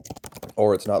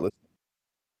or it's not listening.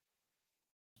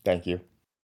 Thank you.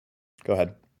 Go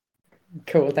ahead.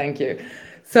 Cool, thank you.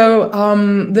 So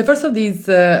the first of these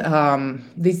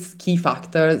key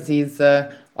factors is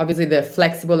obviously the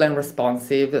flexible and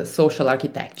responsive social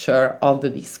architecture of the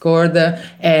Discord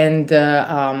and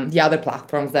the other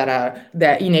platforms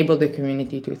that enable the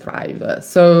community to thrive.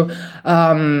 So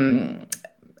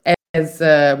as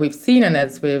we've seen and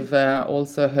as we've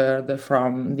also heard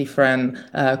from different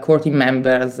core team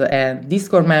members and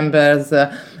Discord members,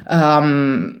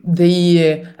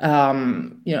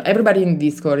 everybody in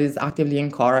Discord is actively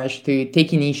encouraged to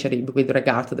take initiative with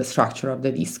regard to the structure of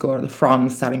the Discord, from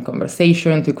starting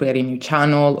conversation to creating new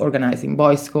channel, organizing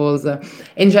voice calls,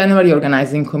 and generally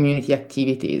organizing community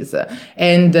activities.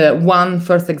 And one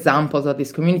first example of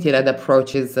this community-led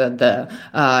approach is the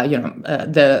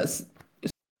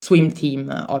swim team,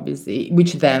 obviously,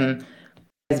 which then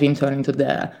has been turned into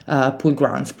the pool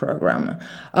grants program.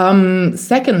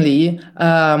 Secondly,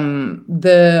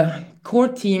 the core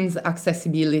team's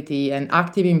accessibility and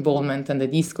active involvement in the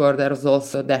Discord has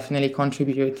also definitely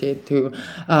contributed to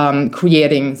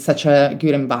creating such a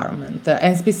good environment.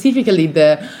 And specifically,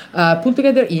 the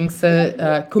PoolTogether Inc.'s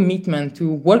commitment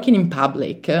to working in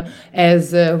public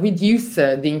has reduced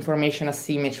the information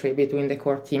asymmetry between the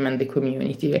core team and the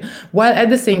community, while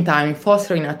at the same time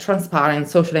fostering a transparent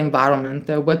social environment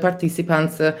where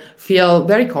participants feel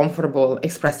very comfortable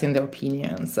expressing their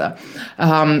opinions.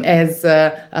 As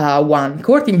one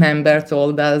core team member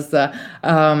told us,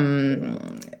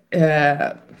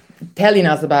 telling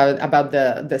us about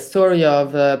the story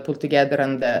of PoolTogether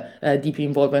and the deep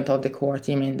involvement of the core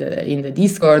team in the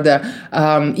Discord.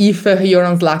 If you're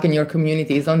on Slack and your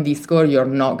community is on Discord, you're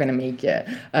not going to make it.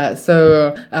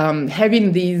 So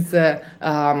having this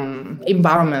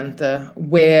environment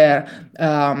where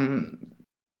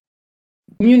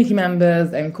community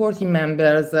members and core team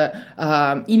members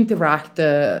interact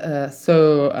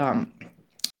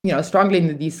strongly in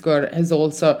the Discord has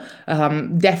also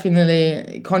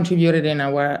definitely contributed in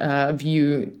our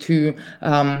view to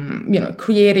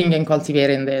creating and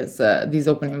cultivating this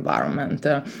open environment.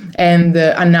 And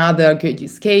another good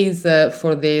use case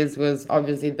for this was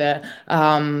obviously the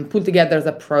PoolTogether's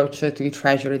approach to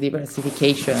treasury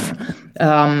diversification,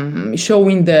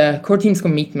 showing the core team's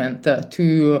commitment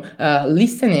to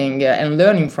listening and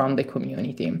learning from the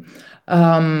community.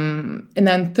 And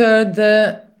then third,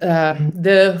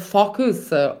 the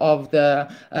focus of the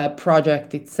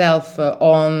project itself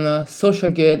on social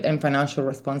good and financial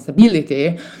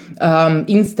responsibility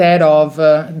instead of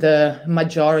the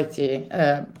majority,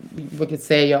 we could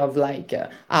say, of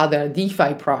other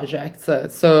DeFi projects.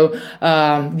 So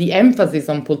the emphasis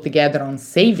on PoolTogether on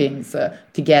savings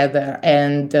together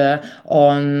and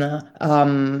on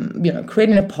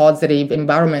creating a positive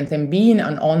environment and being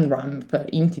an on-ramp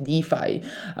into DeFi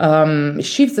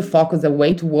shifts the focus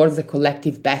away towards the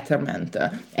collective betterment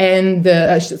and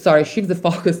shifts the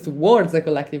focus towards the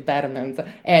collective betterment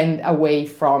and away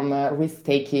from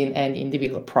risk-taking and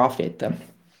individual profit.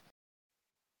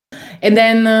 And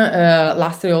then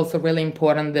lastly, also really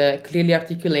important, the clearly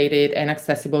articulated and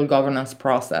accessible governance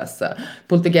process.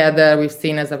 PoolTogether, we've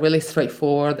seen as a really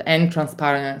straightforward and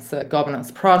transparent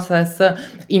governance process.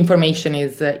 Information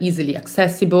is easily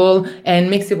accessible and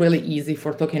makes it really easy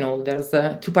for token holders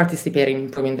to participate in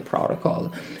improving the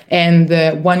protocol. And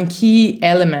one key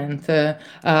element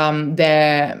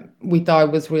that we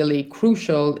thought was really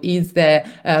crucial is that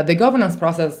the governance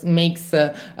process makes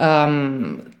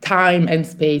time and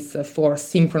space for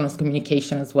synchronous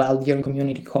communication as well during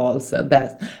community calls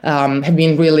that have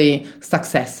been really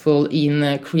successful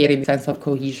in creating a sense of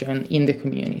cohesion in the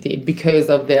community because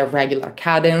of their regular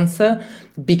cadence,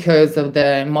 because of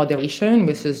the moderation,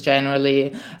 which is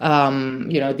generally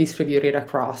distributed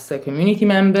across community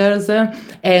members,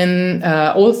 and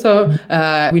also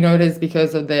we noticed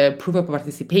because of the proof of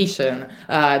participation,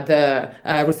 the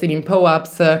receiving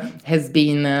POAPs has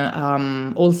been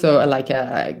also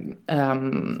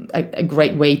a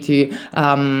great way to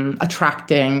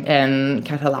attracting and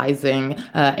catalyzing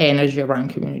energy around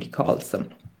community calls.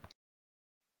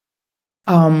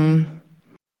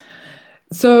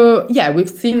 So yeah, we've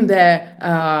seen that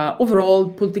overall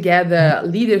PoolTogether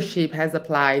leadership has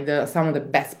applied some of the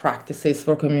best practices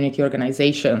for community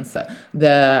organizations,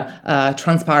 the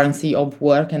transparency of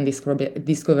work and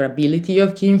discoverability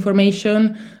of key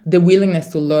information, the willingness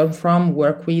to learn from,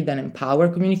 work with, and empower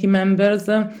community members,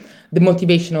 the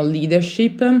motivational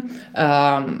leadership,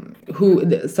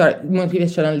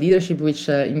 which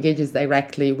engages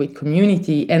directly with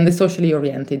community, and the socially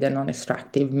oriented and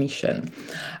non-extractive mission.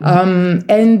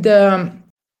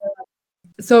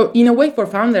 So in a way, for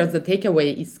founders, the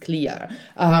takeaway is clear.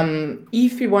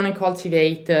 If we want to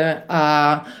cultivate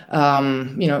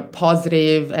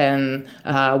positive and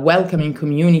welcoming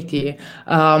community,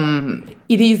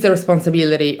 it is the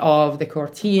responsibility of the core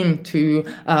team to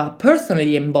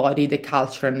personally embody the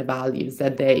culture and the values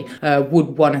that they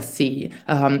would want to see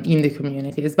in the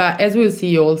communities. But as we'll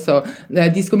see also,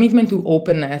 this commitment to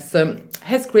openness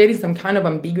has created some kind of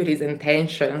ambiguities and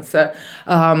tensions that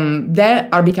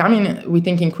are becoming, we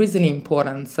think, increasingly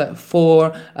important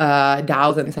for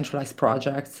DAOs and decentralized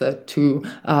projects to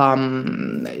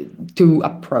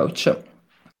approach.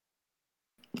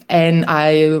 And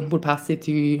I will pass it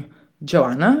to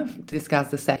Joanna to discuss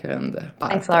the second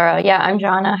part. Thanks, Laura. Yeah, I'm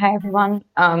Joanna. Hi, everyone.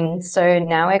 So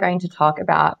now we're going to talk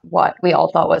about what we all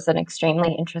thought was an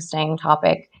extremely interesting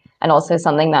topic, and also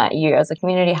something that you as a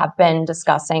community have been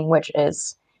discussing, which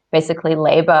is basically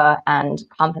labor and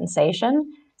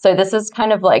compensation. So this is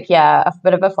kind of like, yeah, a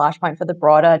bit of a flashpoint for the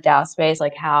broader DAO space,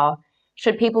 like how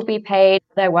should people be paid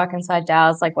for their work inside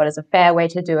DAOs? Like, what is a fair way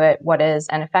to do it? What is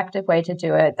an effective way to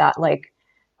do it that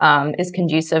is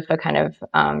conducive for kind of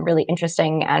really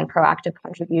interesting and proactive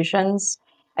contributions.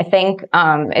 I think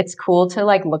it's cool to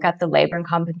look at the labor and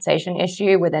compensation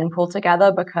issue within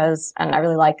PoolTogether because, and I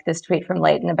really like this tweet from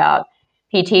Leighton about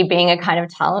PT being a kind of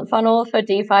talent funnel for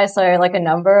DeFi. So like a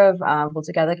number of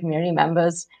PoolTogether community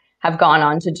members have gone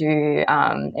on to do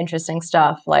interesting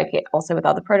stuff, like also with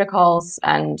other protocols.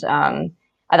 And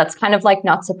that's kind of like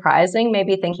not surprising,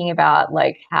 maybe thinking about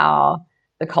like how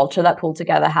the culture that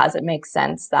PoolTogether has, it makes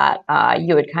sense that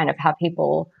you would kind of have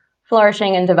people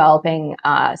flourishing and developing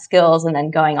skills and then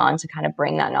going on to kind of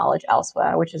bring that knowledge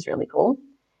elsewhere, which is really cool.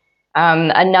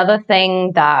 Another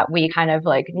thing that we kind of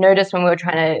like noticed when we were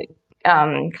trying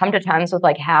to come to terms with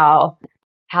like how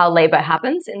labor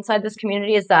happens inside this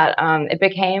community is that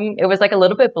it was like a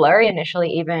little bit blurry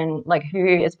initially, even like who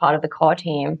is part of the core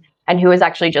team and who is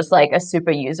actually just like a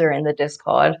super user in the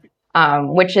Discord.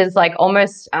 Which is like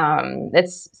almost it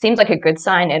seems like a good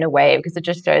sign in a way because it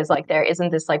just shows like there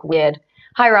isn't this like weird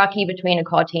hierarchy between a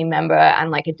core team member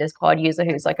and like a Discord user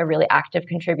who's like a really active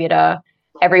contributor.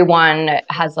 Everyone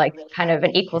has like kind of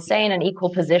an equal say and an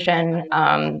equal position.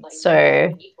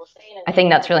 So I think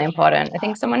that's really important. I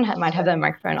think someone might have their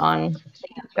microphone on.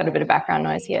 Got a bit of background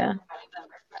noise here.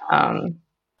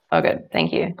 Oh, good.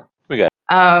 Thank you. We got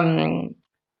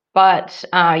But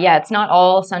yeah, it's not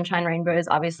all sunshine rainbows,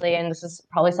 obviously, and this is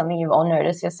probably something you've all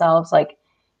noticed yourselves. Like,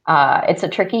 it's a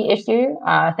tricky issue,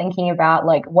 thinking about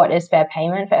like what is fair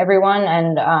payment for everyone.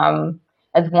 And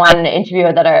as one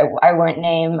interviewer that I won't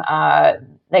name,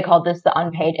 they called this the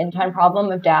unpaid intern problem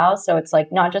of DAOs. So it's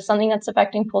like not just something that's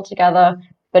affecting PoolTogether,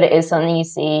 but it is something you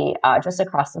see just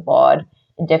across the board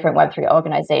in different Web3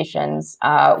 organizations,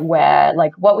 where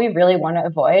like what we really want to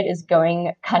avoid is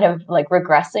going kind of like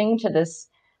regressing to this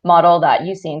model that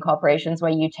you see in corporations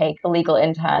where you take the legal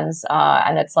interns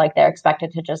and it's like they're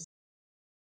expected to just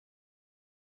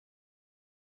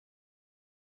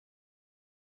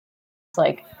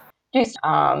like do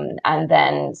and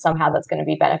then somehow that's going to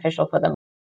be beneficial for them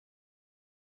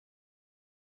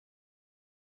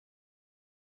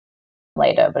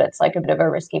later. But it's like a bit of a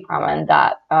risky problem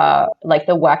that like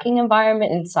the working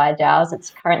environment inside DAOs,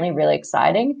 it's currently really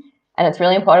exciting. And it's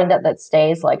really important that that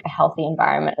stays like a healthy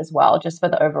environment as well, just for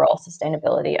the overall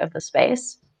sustainability of the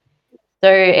space.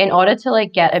 So in order to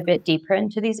like get a bit deeper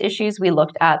into these issues, we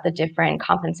looked at the different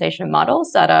compensation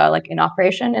models that are like in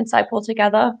operation inside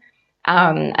PoolTogether.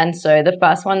 And so the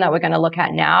first one that we're going to look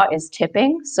at now is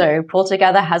tipping. So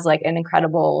PoolTogether has like an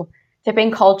incredible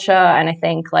tipping culture. And I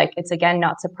think like it's again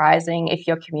not surprising if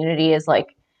your community is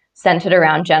like centered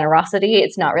around generosity.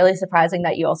 It's not really surprising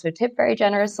that you also tip very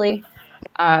generously.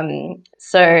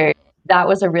 So that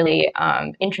was a really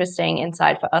interesting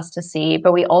insight for us to see.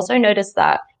 But we also noticed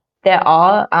that there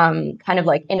are kind of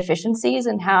like inefficiencies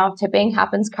in how tipping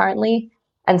happens currently.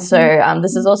 And so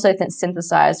this is also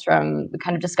synthesized from the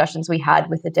kind of discussions we had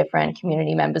with the different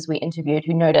community members we interviewed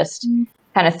who noticed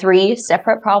kind of three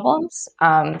separate problems.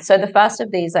 So the first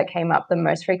of these that came up the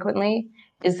most frequently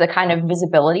is the kind of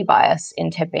visibility bias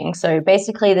in tipping. So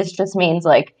basically this just means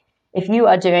like if you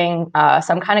are doing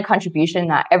some kind of contribution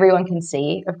that everyone can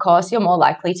see, of course, you're more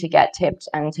likely to get tipped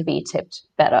and to be tipped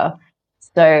better.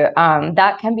 So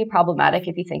that can be problematic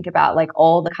if you think about like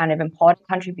all the kind of important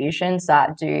contributions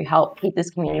that do help keep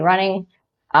this community running.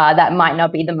 That might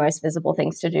not be the most visible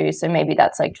things to do. So maybe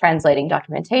that's like translating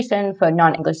documentation for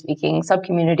non-English speaking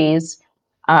subcommunities.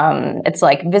 It's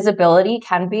like visibility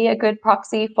can be a good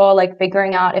proxy for like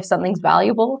figuring out if something's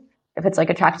valuable, if it's like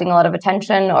attracting a lot of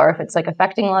attention or if it's like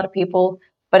affecting a lot of people.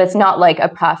 but it's not like a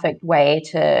perfect way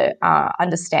to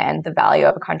understand the value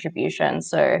of a contribution.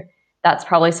 So that's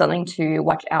probably something to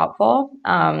watch out for.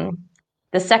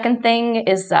 The second thing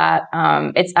is that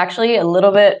it's actually a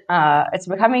little bit, it's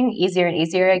becoming easier and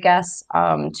easier, I guess,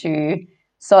 to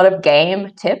sort of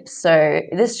game tips. So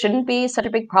this shouldn't be such a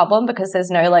big problem because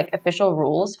there's no like official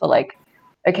rules for like,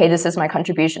 okay, this is my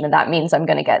contribution and that means I'm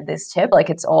going to get this tip. Like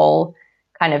it's all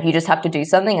kind of, you just have to do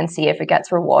something and see if it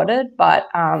gets rewarded. But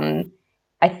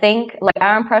I think like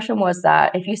our impression was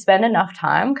that if you spend enough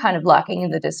time kind of lurking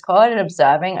in the Discord and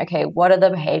observing, okay, what are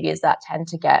the behaviors that tend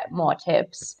to get more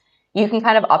tips, you can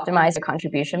kind of optimize your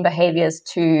contribution behaviors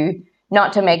to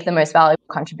not to make the most valuable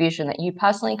contribution that you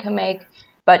personally can make,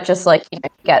 but just like, you know,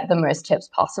 get the most tips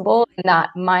possible. And that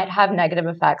might have negative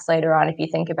effects later on if you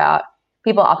think about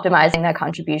people optimizing their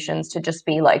contributions to just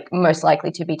be like most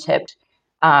likely to be tipped,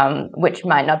 which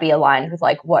might not be aligned with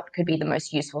like what could be the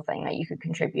most useful thing that you could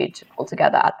contribute to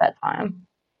PoolTogether at that time.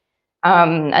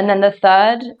 And then the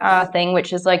third thing,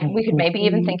 which is like, we could maybe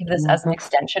even think of this as an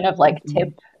extension of like tip,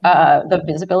 the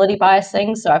visibility bias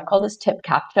thing. So I've called this tip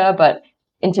capture, but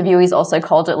interviewees also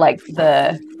called it like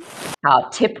the how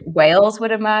tip whales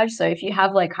would emerge. So if you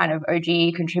have like kind of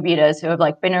OG contributors who have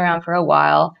like been around for a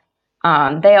while,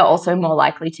 they are also more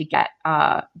likely to get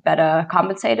better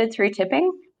compensated through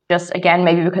tipping. Just again,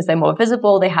 maybe because they're more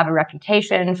visible, they have a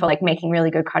reputation for like making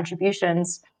really good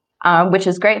contributions, which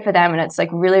is great for them. And it's like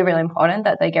really, really important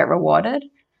that they get rewarded.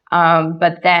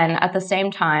 But then at the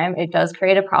same time, it does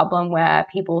create a problem where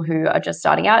people who are just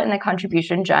starting out in their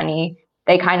contribution journey,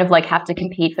 they kind of like have to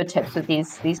compete for tips with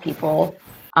these people.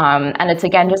 And it's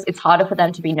again, just it's harder for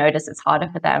them to be noticed. It's harder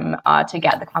for them to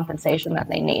get the compensation that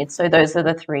they need. So those are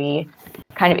the three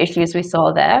kind of issues we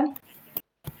saw there.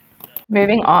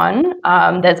 Moving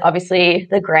on, there's obviously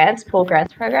the pool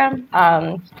grants program.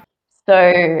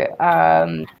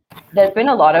 There's been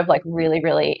a lot of like really,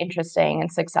 really interesting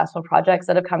and successful projects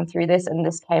that have come through this, and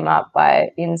this came up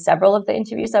in several of the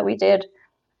interviews that we did.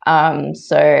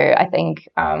 So I think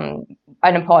an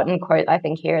important quote I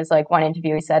think here is like one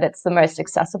interviewer said it's the most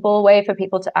accessible way for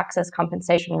people to access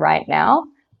compensation right now,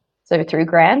 so through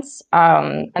grants.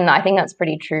 And I think that's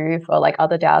pretty true for like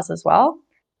other DAOs as well.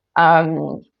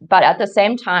 But at the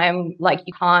same time, like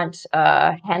you can't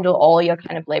handle all your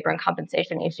kind of labor and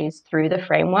compensation issues through the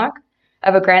framework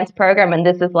of a grants program. And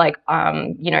this is like,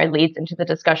 leads into the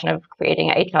discussion of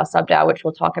creating an HR sub-DAO, which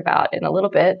we'll talk about in a little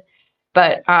bit.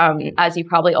 But as you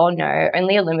probably all know,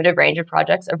 only a limited range of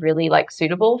projects are really like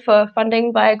suitable for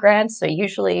funding via grants. So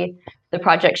usually the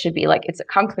project should be like, it's a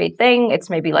concrete thing. It's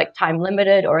maybe like time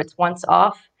limited or it's once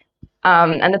off.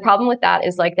 And the problem with that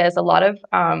is like there's a lot of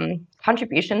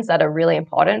contributions that are really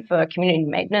important for community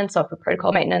maintenance or for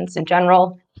protocol maintenance in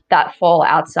general that fall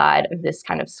outside of this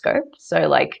kind of scope. So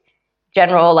like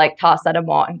general like tasks that are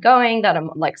more ongoing, that are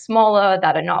like smaller,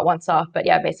 that are not once off, but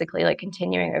yeah, basically like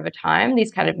continuing over time,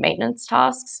 these kind of maintenance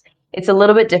tasks. It's a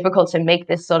little bit difficult to make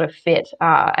this sort of fit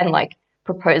and like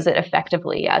propose it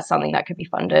effectively as something that could be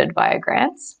funded via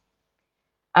grants.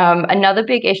 Another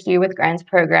big issue with grants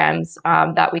programs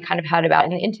that we kind of heard about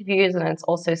in the interviews, and it's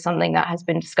also something that has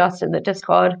been discussed in the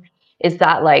Discord, is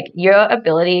that like your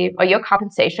ability or your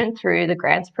compensation through the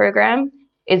grants program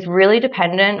is really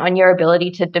dependent on your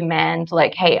ability to demand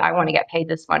like, hey, I want to get paid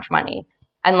this much money.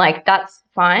 And like, that's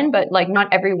fine, but like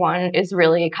not everyone is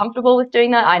really comfortable with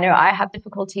doing that. I know I have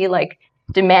difficulty like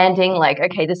demanding like,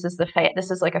 okay, this is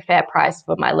like a fair price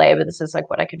for my labor. This is like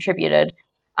what I contributed.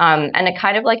 And it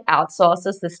kind of like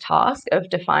outsources this task of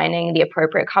defining the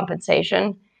appropriate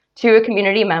compensation to a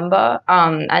community member.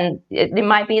 And it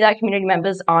might be that community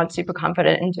members aren't super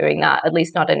confident in doing that, at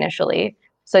least not initially.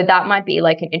 So that might be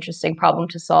like an interesting problem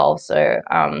to solve. So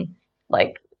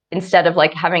like instead of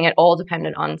like having it all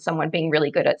dependent on someone being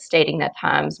really good at stating their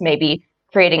terms, maybe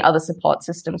creating other support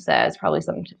systems there is probably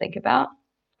something to think about.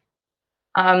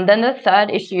 Then the third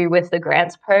issue with the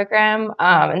grants program,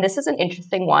 and this is an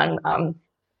interesting one,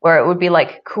 where it would be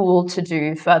like cool to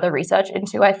do further research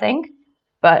into, I think.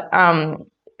 But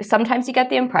sometimes you get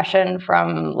the impression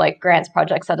from like grants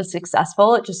projects that are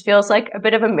successful, it just feels like a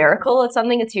bit of a miracle. It's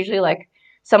something that's usually like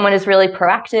someone is really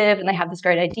proactive and they have this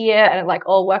great idea and it like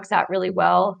all works out really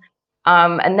well.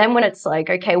 And then when it's like,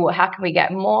 okay, well, how can we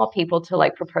get more people to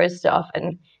like propose stuff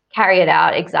and carry it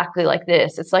out exactly like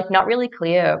this? It's like not really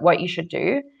clear what you should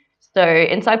do. So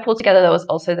inside PoolTogether, there was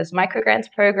also this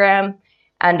microgrants program.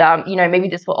 And, maybe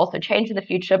this will also change in the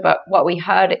future. But what we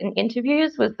heard in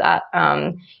interviews was that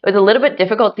it was a little bit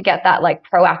difficult to get that like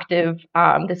proactive,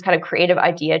 this kind of creative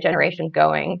idea generation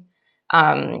going.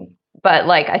 But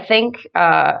like, I think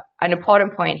an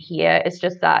important point here is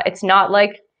just that it's not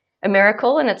like a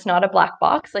miracle and it's not a black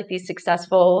box. Like these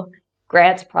successful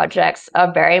grants projects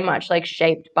are very much like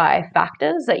shaped by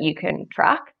factors that you can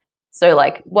track. So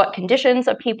like what conditions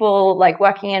are people like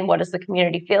working in? What does the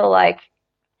community feel like?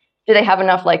 Do they have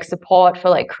enough like support for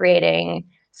like creating,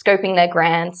 scoping their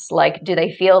grants? Like, do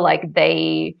they feel like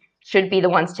they should be the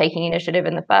ones taking initiative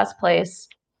in the first place?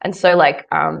 And so like,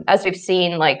 as we've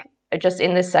seen, like just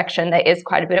in this section, there is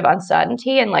quite a bit of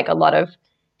uncertainty and like a lot of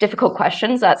difficult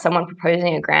questions that someone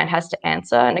proposing a grant has to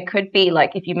answer. And it could be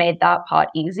like, if you made that part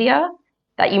easier,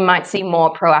 that you might see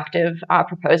more proactive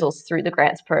proposals through the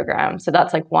grants program. So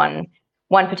that's like one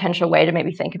potential way to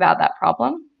maybe think about that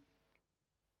problem.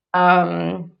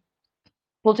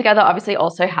 PoolTogether obviously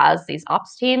also has these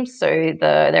ops teams. So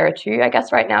there are two, I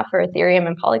guess, right now for Ethereum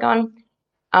and Polygon.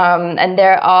 And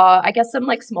there are, I guess, some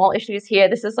like small issues here.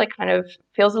 This is like kind of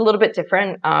feels a little bit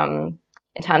different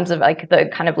in terms of like the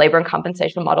kind of labor and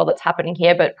compensation model that's happening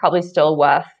here, but probably still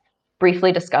worth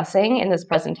briefly discussing in this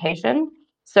presentation.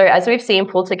 So as we've seen,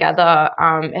 PoolTogether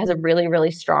it has a really,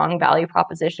 really strong value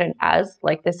proposition as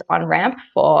like this on-ramp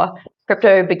for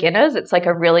crypto beginners. It's like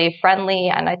a really friendly,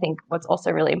 and I think what's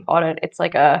also really important, it's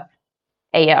like a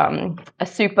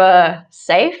super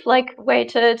safe like way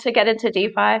to get into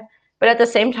DeFi. But at the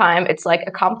same time, it's like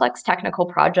a complex technical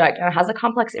project and it has a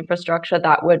complex infrastructure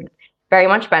that would very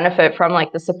much benefit from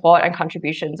like the support and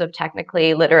contributions of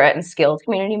technically literate and skilled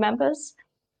community members.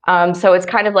 So it's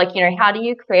kind of like, you know, how do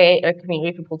you create a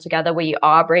community for PoolTogether where you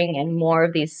are bringing in more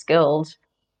of these skilled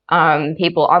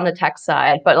people on the tech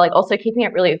side, but like also keeping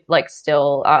it really like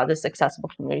still this accessible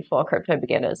community for crypto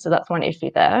beginners. So that's one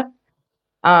issue there.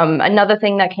 Another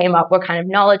thing that came up were kind of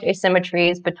knowledge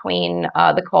asymmetries between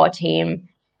the core team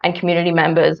and community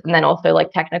members, and then also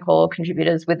like technical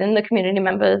contributors within the community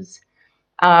members.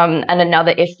 And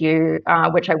another issue,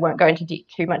 which I won't go into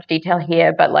too much detail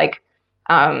here, but like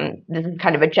this is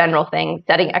kind of a general thing,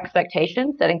 setting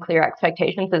clear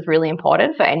expectations is really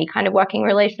important for any kind of working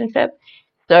relationship.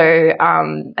 So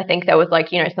I think there was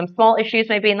like, you know, some small issues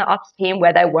maybe in the ops team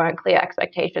where there weren't clear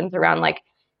expectations around like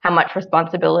how much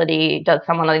responsibility does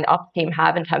someone on the ops team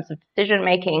have in terms of decision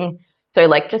making. So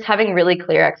like just having really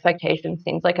clear expectations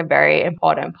seems like a very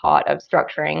important part of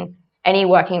structuring any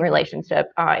working relationship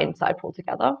inside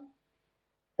PoolTogether.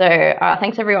 So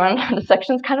thanks everyone. The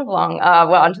section's kind of long.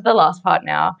 We're on to the last part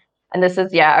now. And this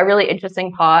is, yeah, a really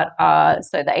interesting part.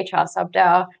 So the HR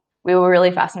sub-DAO, we were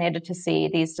really fascinated to see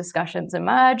these discussions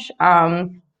emerge.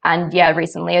 And yeah,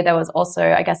 recently there was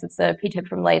also, I guess it's the P-tip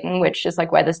from Leighton, which is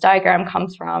like where this diagram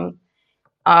comes from,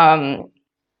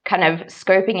 kind of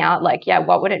scoping out like, yeah,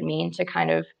 what would it mean to kind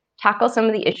of tackle some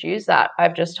of the issues that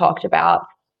I've just talked about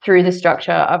through the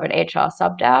structure of an HR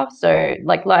sub-DAO. So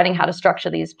like learning how to structure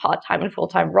these part-time and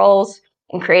full-time roles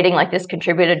and creating like this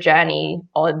contributor journey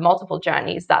or multiple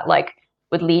journeys that like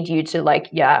would lead you to like,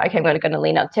 yeah, okay, I'm going to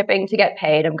lean on tipping to get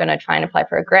paid. I'm going to try and apply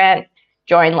for a grant,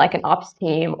 join like an ops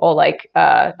team, or like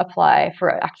apply for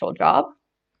an actual job.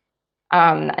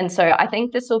 And so I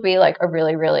think this will be like a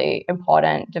really, really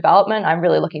important development. I'm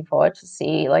really looking forward to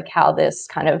see like how this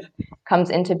kind of comes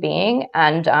into being.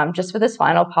 And just for this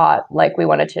final part, like we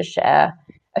wanted to share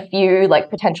a few like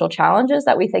potential challenges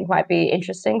that we think might be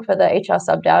interesting for the HR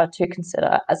sub-DAO to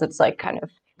consider as it's like kind of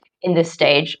in this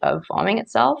stage of forming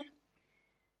itself.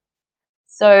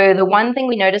 So the one thing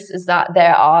we noticed is that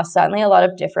there are certainly a lot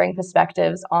of differing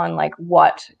perspectives on like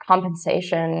what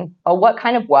compensation or what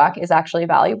kind of work is actually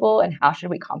valuable and how should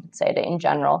we compensate it in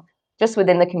general, just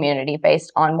within the community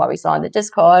based on what we saw in the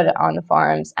Discord, on the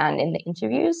forums, and in the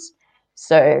interviews.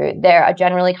 So there are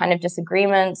generally kind of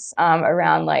disagreements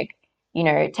around like, you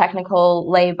know, technical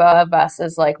labor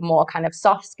versus like more kind of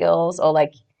soft skills or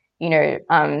like, you know,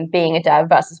 being a dev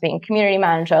versus being a community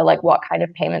manager, like what kind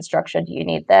of payment structure do you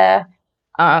need there?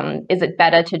 Is it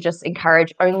better to just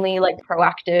encourage only like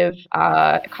proactive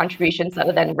contributions that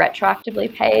are then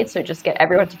retroactively paid? So just get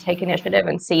everyone to take initiative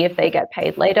and see if they get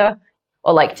paid later,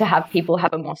 or like to have people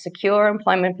have a more secure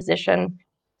employment position.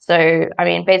 So, I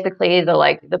mean, basically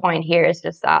the point here is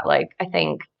just that like, I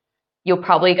think you're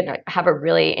probably going to have a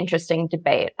really interesting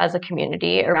debate as a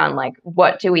community around like,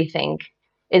 what do we think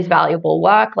is valuable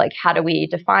work? Like, how do we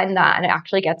define that? And it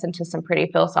actually gets into some pretty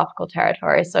philosophical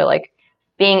territory. So like,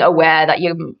 being aware that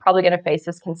you're probably going to face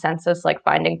this consensus like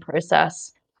finding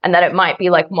process and that it might be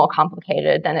like more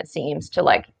complicated than it seems to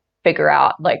like figure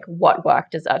out like what work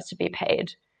deserves to be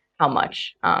paid how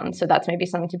much. So that's maybe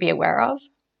something to be aware of.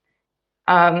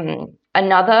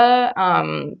 Another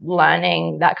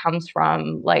learning that comes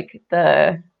from like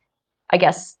I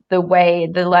guess the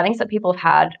learnings that people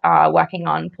have had working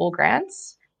on pool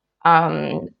grants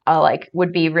like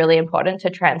would be really important to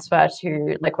transfer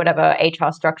to like whatever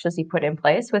HR structures you put in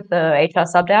place with the HR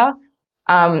sub-DAO.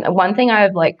 One thing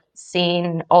I've like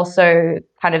seen also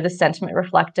kind of the sentiment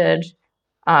reflected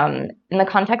in the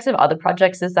context of other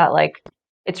projects is that like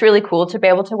it's really cool to be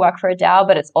able to work for a DAO,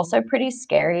 but it's also pretty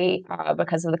scary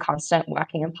because of the constant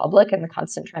working in public and the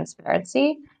constant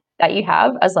transparency that you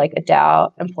have as like a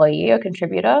DAO employee or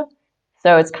contributor.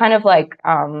 So it's kind of like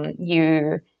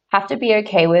you have to be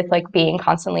okay with like being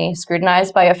constantly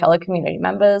scrutinized by your fellow community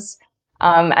members.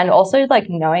 And also like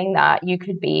knowing that you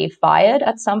could be fired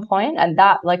at some point, and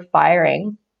that like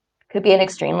firing could be an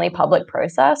extremely public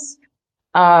process.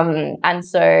 And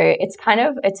so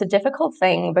it's a difficult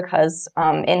thing because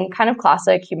in kind of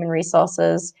classic human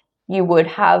resources, you would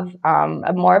have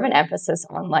a more of an emphasis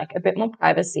on like a bit more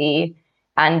privacy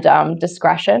and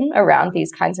discretion around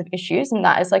these kinds of issues. And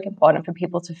that is like important for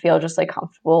people to feel just like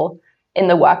comfortable in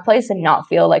the workplace and not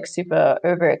feel like super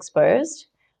overexposed.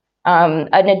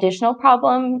 An additional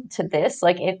problem to this,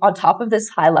 like on top of this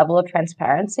high level of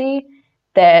transparency,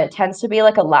 there tends to be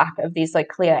like a lack of these like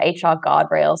clear HR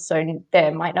guardrails. So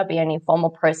there might not be any formal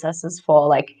processes for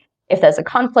like if there's a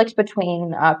conflict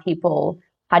between people,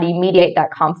 how do you mediate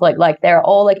that conflict? Like there are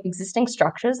all like existing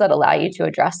structures that allow you to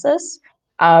address this,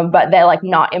 but they're like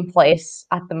not in place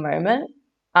at the moment.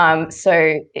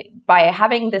 By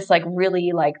having this like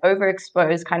really like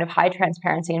overexposed kind of high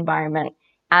transparency environment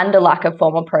and a lack of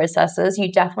formal processes, you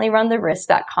definitely run the risk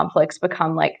that conflicts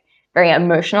become like very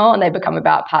emotional and they become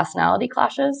about personality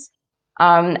clashes.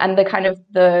 And the kind of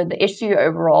the issue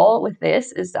overall with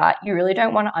this is that you really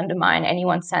don't want to undermine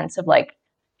anyone's sense of like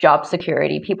job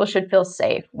security. People should feel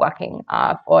safe working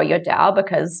for your DAO,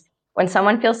 because when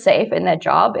someone feels safe in their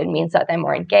job, it means that they're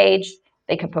more engaged,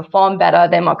 they can perform better,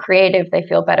 they're more creative, they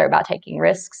feel better about taking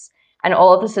risks. And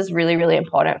all of this is really, really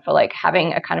important for like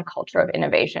having a kind of culture of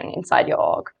innovation inside your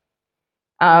org.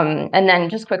 And then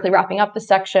just quickly wrapping up the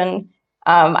section,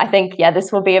 I think, yeah,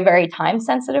 this will be a very time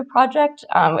sensitive project.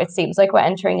 It seems like we're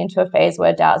entering into a phase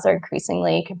where DAOs are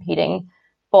increasingly competing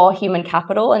for human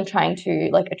capital and trying to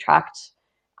like attract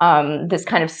this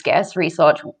kind of scarce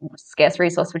resource,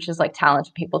 which is like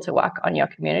talented people to work on your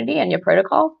community and your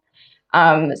protocol.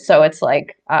 So it's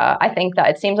like, I think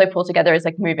that it seems like PoolTogether is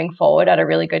like moving forward at a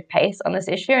really good pace on this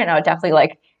issue. And I would definitely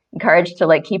like encourage to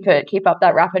like keep up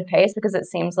that rapid pace, because it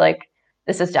seems like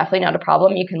this is definitely not a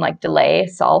problem you can like delay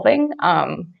solving.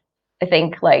 I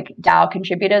think like DAO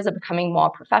contributors are becoming more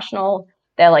professional.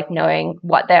 They're like knowing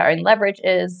what their own leverage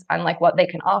is and like what they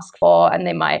can ask for. And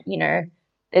they might,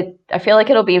 I feel like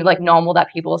it'll be like normal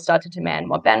that people will start to demand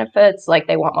more benefits, like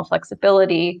they want more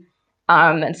flexibility.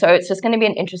 And so it's just going to be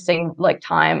an interesting like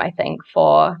time, I think,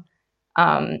 for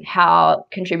how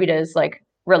contributors like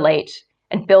relate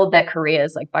and build their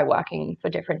careers like by working for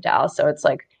different DAOs. So it's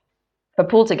like for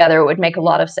PoolTogether, it would make a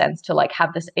lot of sense to like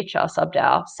have this HR sub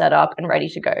DAO set up and ready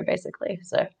to go, basically.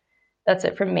 So that's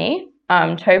it from me.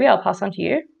 Toby, I'll pass on to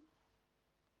you.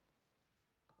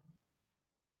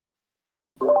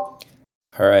 All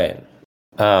right.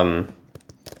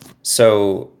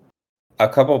 So a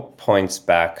couple points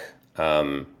back,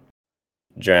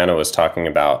 Joanna was talking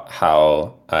about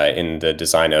how in the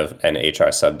design of an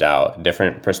HR sub DAO,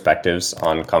 different perspectives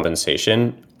on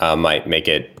compensation might make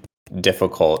it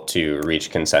difficult to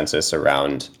reach consensus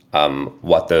around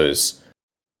what those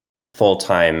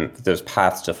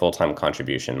paths to full-time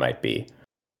contribution might be.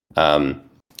 And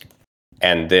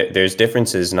there's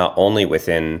differences not only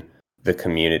within the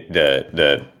community,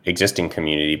 the existing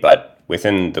community, but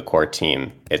within the core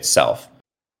team itself.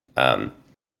 Some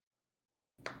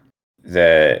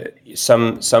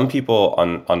people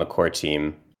on the core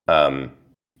team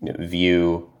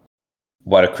view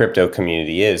what a crypto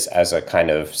community is as a kind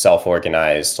of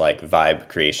self-organized like vibe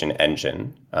creation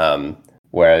engine,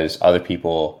 whereas other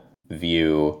people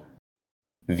view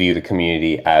the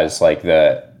community as like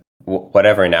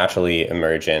whatever naturally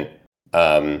emergent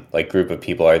like group of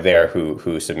people are there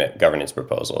who submit governance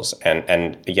proposals,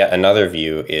 and yet another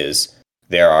view is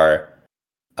there are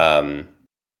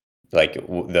like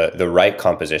the right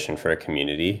composition for a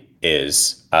community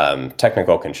is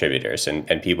technical contributors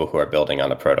and people who are building on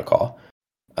the protocol.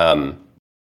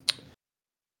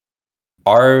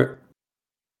 Our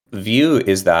view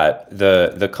is that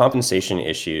the compensation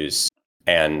issues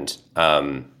and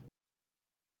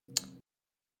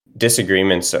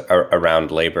disagreements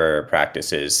around labor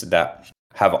practices that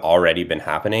have already been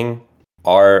happening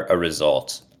are a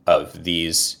result of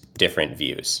these different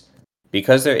views.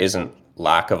 Because there isn't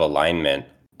lack of alignment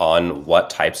on what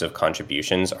types of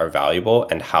contributions are valuable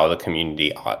and how the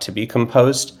community ought to be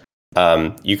composed,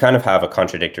 you kind of have a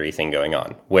contradictory thing going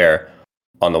on, where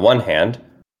on the one hand,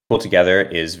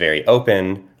 PoolTogether is very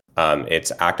open.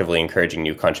 It's actively encouraging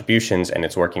new contributions, and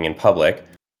it's working in public.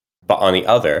 But on the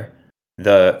other,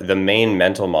 the main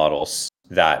mental models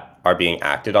that are being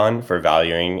acted on for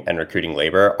valuing and recruiting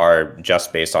labor are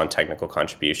just based on technical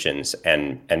contributions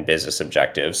and business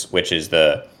objectives, which is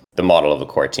the model of the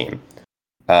core team.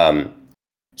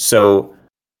 So,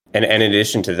 and in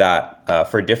addition to that,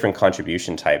 for different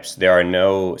contribution types, there are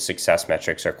no success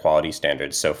metrics or quality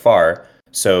standards so far.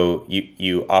 So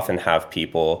you often have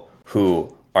people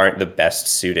who aren't the best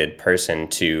suited person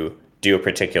to do a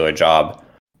particular job,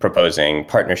 proposing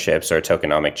partnerships or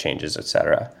tokenomic changes,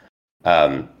 etc.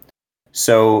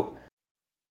 So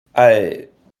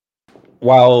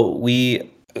while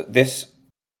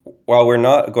we're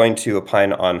not going to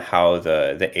opine on how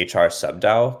the HR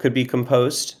sub-DAO could be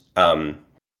composed,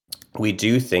 we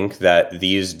do think that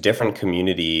these different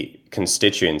community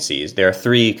constituencies, there are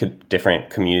three different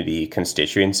community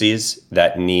constituencies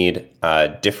that need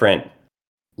different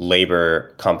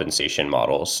labor compensation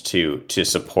models to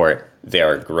support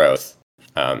their growth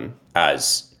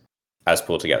as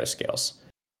PoolTogether scales.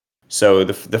 So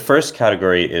the first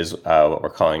category is what we're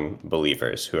calling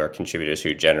believers, who are contributors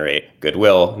who generate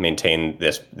goodwill, maintain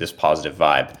this positive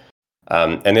vibe.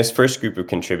 And this first group of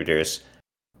contributors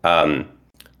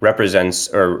represents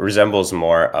or resembles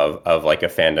more of like a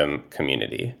fandom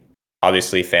community.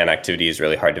 Obviously, fan activity is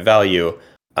really hard to value.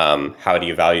 How do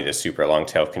you value this super long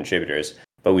tail of contributors?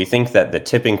 But we think that the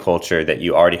tipping culture that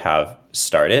you already have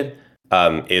started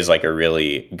is like a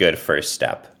really good first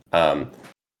step.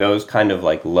 Those kind of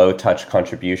like low touch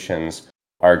contributions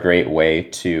are a great way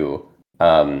to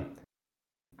have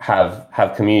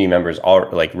community members all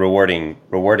like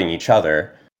rewarding each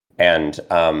other and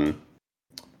kind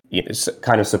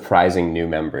of surprising new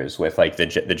members with like the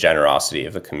generosity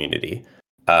of the community.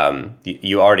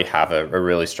 You already have a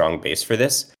really strong base for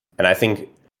this, and I think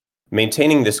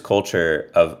maintaining this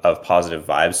culture of positive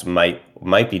vibes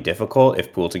might be difficult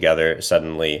if PoolTogether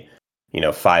suddenly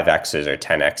 5x's or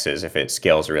 10x's if it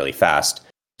scales really fast.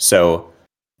 So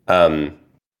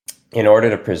in order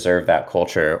to preserve that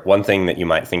culture, one thing that you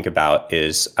might think about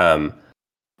is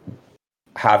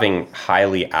having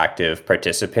highly active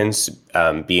participants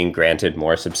being granted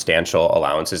more substantial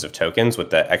allowances of tokens with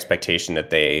the expectation that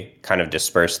they kind of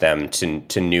disperse them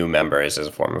to new members as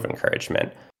a form of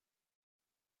encouragement.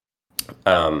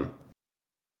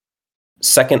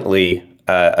 Secondly,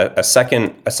 a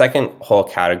second whole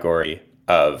category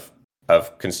of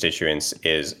constituents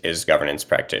is governance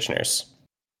practitioners.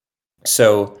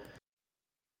 So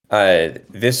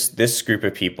this group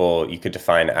of people you could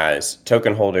define as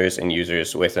token holders and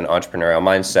users with an entrepreneurial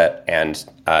mindset and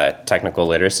technical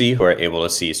literacy who are able to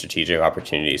see strategic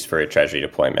opportunities for a treasury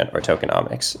deployment or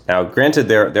tokenomics. Now, granted,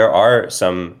 there are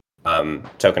some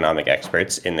tokenomic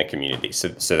experts in the community,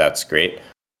 so that's great.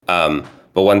 But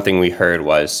one thing we heard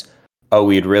was,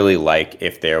 we'd really like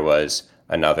if there was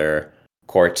another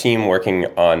core team working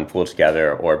on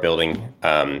PoolTogether or building,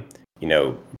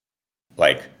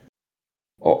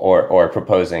 or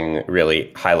proposing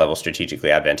really high-level strategically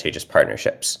advantageous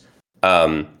partnerships.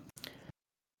 In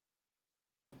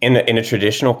a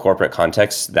traditional corporate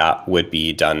context, that would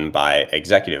be done by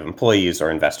executive employees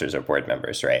or investors or board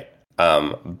members, right?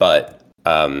 But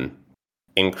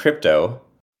in crypto,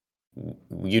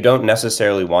 you don't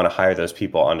necessarily want to hire those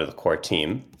people onto the core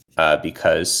team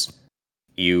because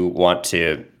you want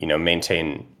to,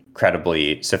 maintain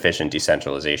credibly sufficient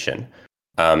decentralization.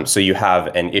 So you have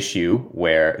an issue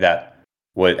where that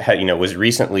was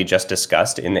recently just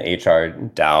discussed in the HR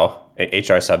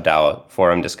sub-DAO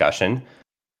forum discussion,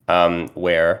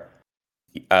 where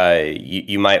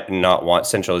you might not want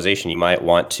centralization. You might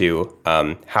want to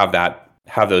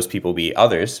have those people be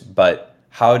others, but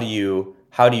how do you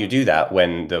do that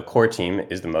when the core team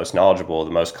is the most knowledgeable,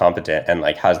 the most competent, and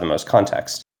like has the most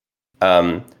context?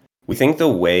 We think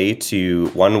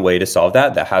one way to solve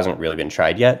that hasn't really been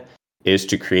tried yet is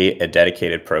to create a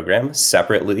dedicated program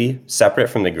separate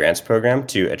from the grants program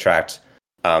to attract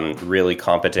really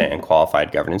competent and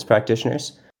qualified governance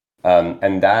practitioners.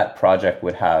 And that project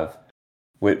would have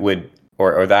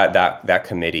that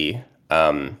committee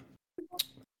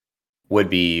would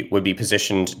be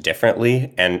positioned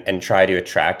differently and try to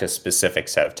attract a specific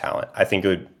set of talent. I think it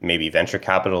would maybe venture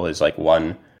capital is like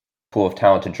one pool of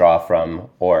talent to draw from,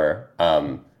 or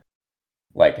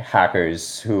like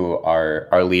hackers who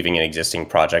are leaving an existing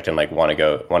project and like want to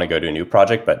go to a new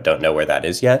project but don't know where that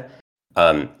is yet,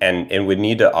 and would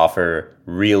need to offer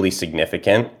really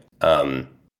significant token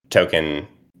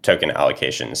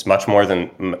allocations, much more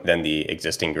than the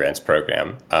existing grants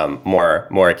program,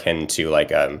 more akin to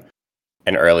like an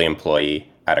early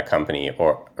employee at a company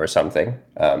or something,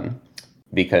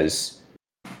 because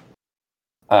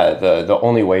the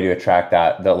only way to attract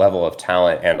the level of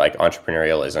talent and like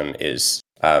entrepreneurialism is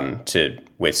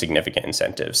with significant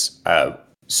incentives. An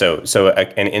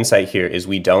insight here is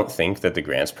we don't think that the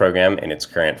grants program in its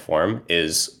current form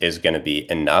is going to be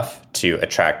enough to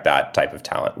attract that type of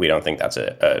talent. We don't think that's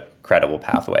a credible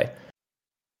pathway.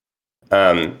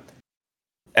 And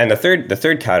the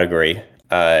third category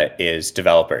is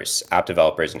developers, app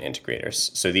developers, and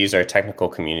integrators. So these are technical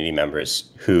community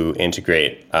members who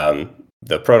integrate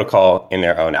the protocol in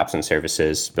their own apps and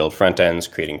services, build front ends,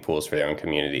 creating pools for their own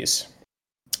communities.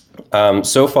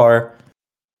 So far,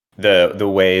 the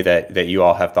way that you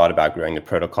all have thought about growing the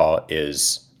protocol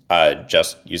is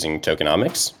just using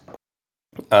tokenomics,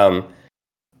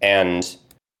 and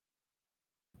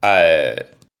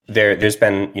there's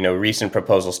been recent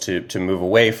proposals to move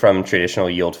away from traditional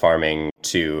yield farming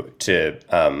to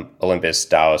Olympus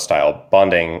DAO style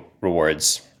bonding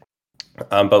rewards.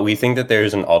 But we think that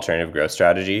there's an alternative growth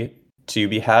strategy to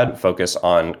be had, focus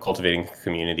on cultivating a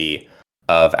community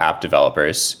of app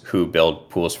developers who build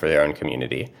pools for their own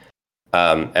community.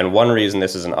 And one reason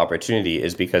this is an opportunity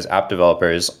is because app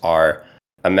developers are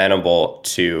amenable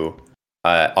to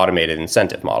automated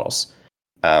incentive models.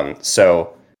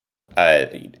 So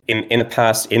in the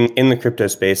past, in the crypto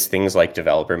space, things like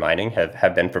developer mining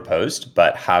have been proposed,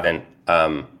 but haven't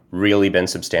really been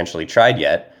substantially tried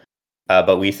yet.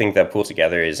 But we think that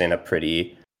PoolTogether is in a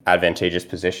pretty advantageous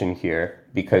position here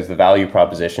because the value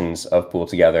propositions of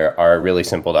PoolTogether are really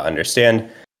simple to understand.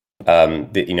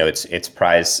 It's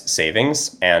prize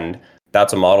savings, and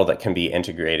that's a model that can be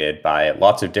integrated by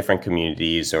lots of different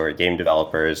communities or game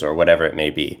developers or whatever it may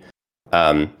be.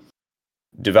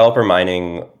 Developer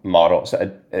mining models,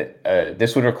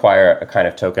 this would require a kind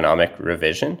of tokenomic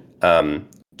revision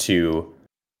to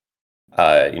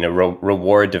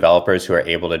reward developers who are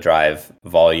able to drive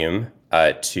volume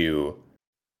to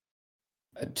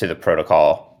the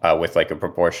protocol with like a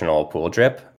proportional pool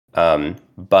drip.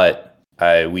 But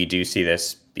we do see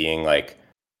this being like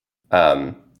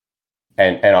an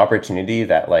opportunity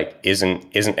that like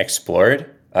isn't explored,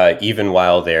 even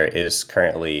while there is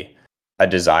currently a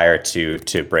desire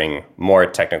to bring more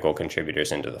technical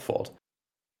contributors into the fold.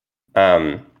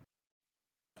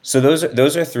 So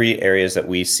those are three areas that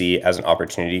we see as an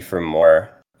opportunity for more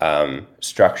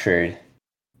structured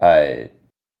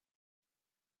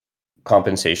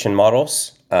compensation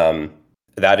models.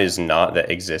 That is not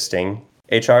the existing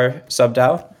HR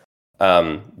sub-DAO,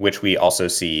 which we also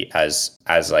see as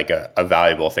like a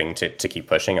valuable thing to keep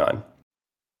pushing on.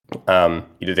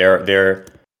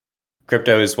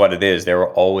 Crypto is what it is. There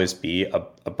will always be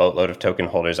a boatload of token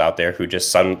holders out there who just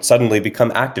suddenly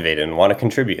become activated and want to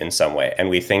contribute in some way. And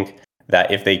we think that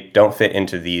if they don't fit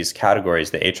into these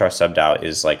categories, the HR sub-DAO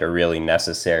is like a really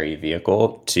necessary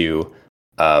vehicle to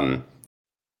bring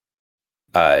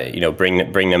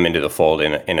them into the fold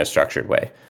in a structured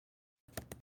way.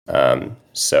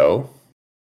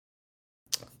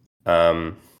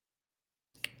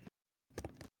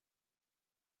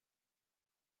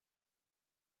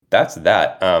 That's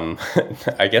that.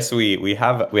 I guess we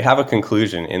have a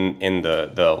conclusion in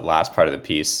the last part of the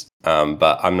piece,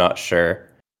 but I'm not sure.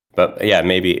 But yeah,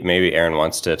 maybe Aaron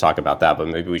wants to talk about that, but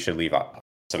maybe we should leave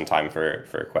some time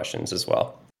for questions as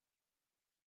well.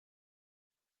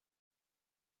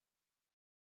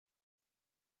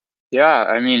 Yeah,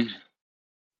 I mean,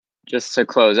 just to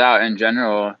close out in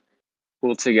general,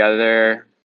 PoolTogether,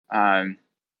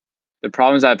 the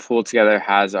problems that PoolTogether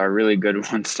has are really good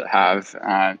ones to have.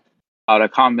 How to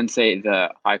compensate the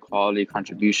high quality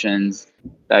contributions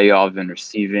that you all have been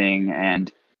receiving,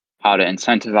 and how to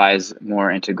incentivize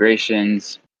more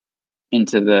integrations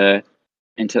into the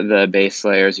base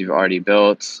layers you've already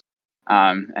built,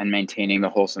 and maintaining the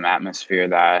wholesome atmosphere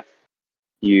that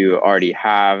you already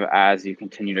have as you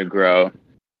continue to grow,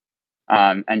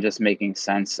 and just making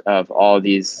sense of all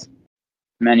these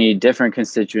many different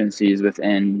constituencies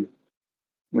within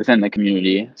the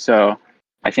community. So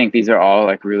I think these are all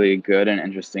like really good and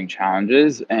interesting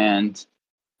challenges, and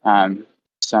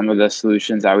some of the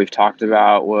solutions that we've talked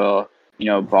about will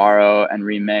borrow and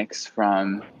remix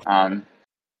from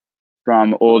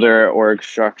older org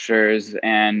structures,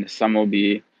 and some will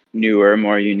be newer,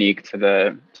 more unique to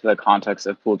the context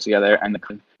of PoolTogether and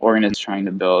the organization trying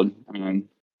to build. And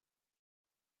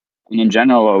in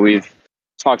general, what we've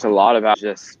talked a lot about is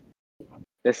just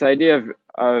this idea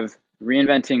of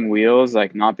reinventing wheels,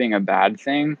 like not being a bad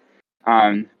thing,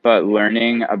 but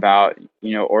learning about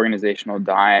organizational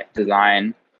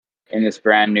design in this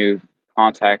brand new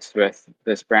context with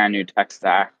this brand new tech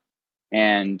stack,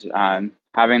 and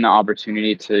having the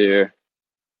opportunity to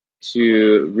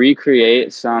to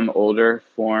recreate some older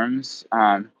forms,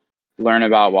 learn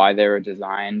about why they were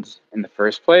designed in the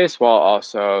first place, while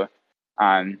also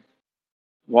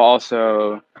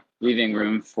leaving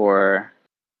room for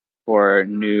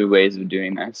new ways of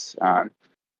doing this,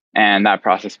 and that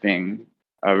process being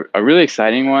a really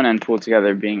exciting one, and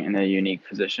PoolTogether being in a unique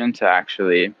position to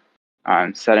actually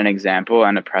set an example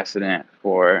and a precedent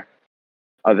for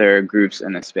other groups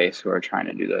in the space who are trying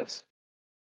to do this.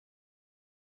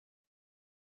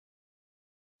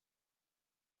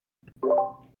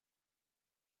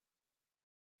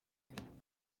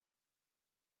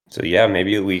 So yeah,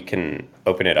 maybe we can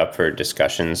open it up for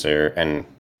discussions and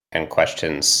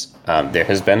questions. There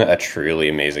has been a truly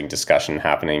amazing discussion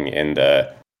happening in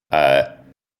the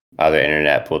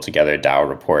OtherInternet PoolTogether DAO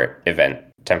report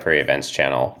temporary events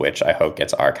channel, which I hope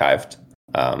gets archived.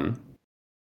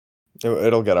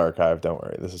 It'll get archived. Don't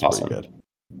worry. This is Awesome. pretty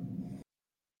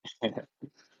good.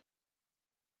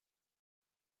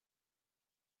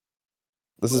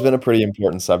 This has been a pretty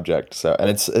important subject. So, and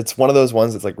it's one of those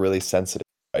ones that's like really sensitive,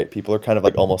 right? People are kind of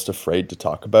like almost afraid to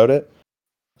talk about it.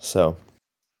 So,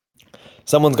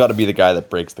 someone's got to be the guy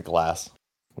that breaks the glass.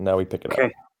 Now we pick it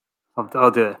up. I'll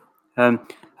do it.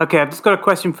 Okay, I've just got a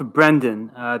question for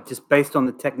Brendan. Just based on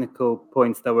the technical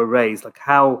points that were raised, like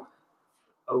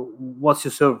what's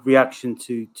your sort of reaction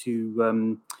to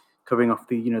covering off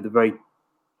the the very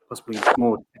possibly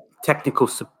more technical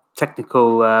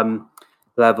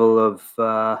level of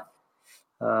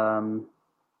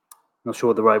not sure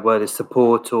what the right word is,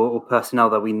 support or personnel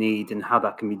that we need, and how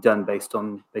that can be done based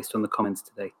on the comments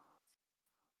today?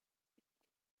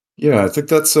 Yeah, I think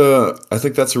that's a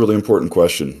really important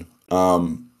question.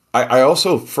 I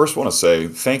also first want to say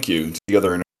thank you to the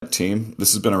OtherInternet team.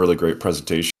 This has been a really great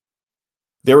presentation.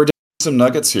 There were some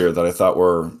nuggets here that I thought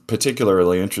were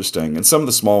particularly interesting, and some of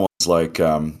the small ones, like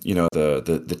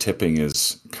the tipping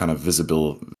is kind of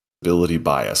visibility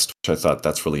biased, which I thought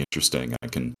that's really interesting. I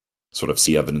can sort of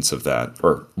see evidence of that,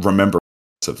 or remember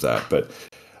of that. But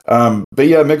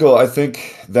yeah, Mikkel, I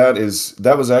think that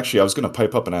was actually, I was going to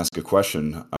pipe up and ask a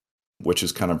question, which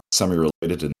is kind of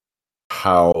semi-related in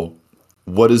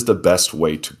what is the best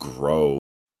way to grow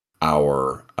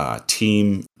our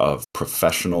team of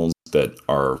professionals that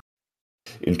are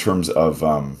in terms of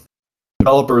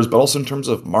developers, but also in terms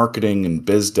of marketing and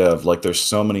biz dev. Like, there's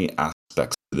so many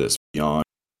aspects to this beyond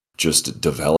just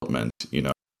development,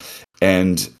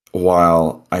 And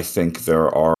while I think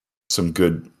there are some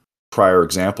good prior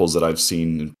examples that I've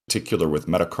seen, in particular with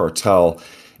Metacartel,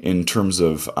 in terms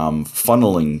of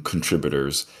funneling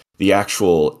contributors, the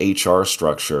actual HR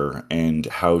structure and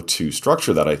how to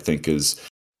structure that, I think, is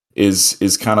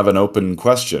kind of an open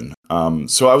question.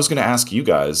 So I was going to ask you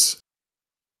guys,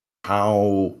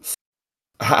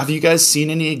 have you guys seen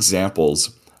any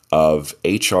examples of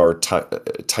HR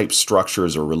type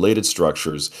structures or related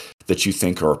structures that you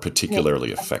think are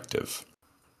particularly effective?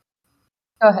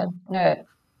 Go ahead. No.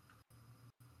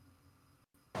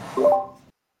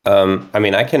 I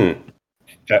mean, I can.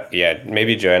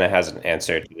 Maybe Joanna has an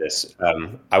answer to this.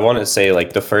 I want to say,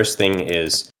 like, the first thing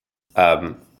is,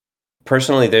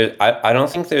 personally, I don't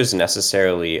think there's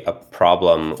necessarily a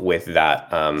problem with that.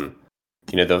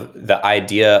 The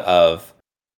idea of,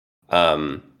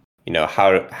 how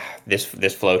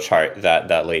this flow chart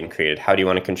that Leighton created. How do you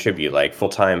want to contribute? Like, full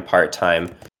time, part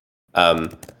time.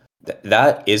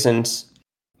 That isn't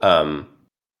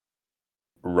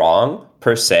wrong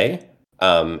per se.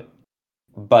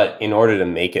 But in order to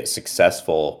make it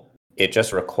successful, it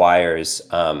just requires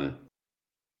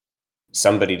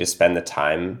somebody to spend the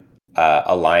time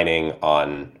aligning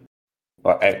on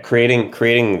creating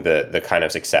the kind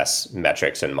of success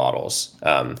metrics and models.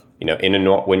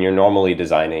 When you're normally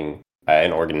designing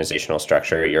an organizational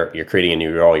structure, you're creating a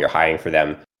new role, you're hiring for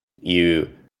them. You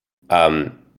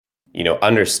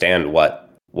understand what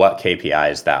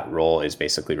KPIs that role is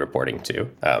basically reporting to.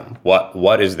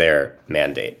 What is their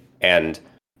mandate? And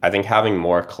I think having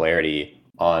more clarity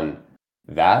on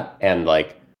that and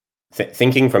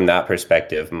thinking from that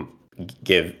perspective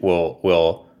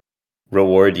will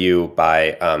reward you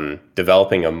by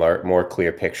developing a more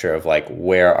clear picture of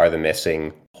where are the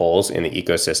missing holes in the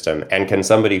ecosystem, and can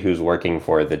somebody who's working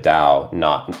for the DAO,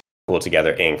 not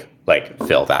PoolTogether Inc.,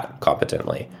 fill that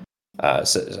competently.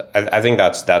 So I think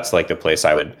that's the place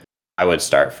I would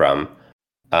start from.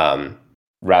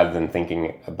 Rather than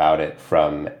thinking about it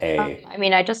from a...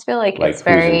 I just feel like it's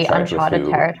very uncharted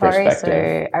territory,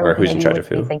 so I would maybe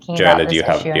be thinking Joanna, about this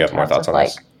issue in more terms thoughts of on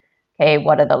this? okay,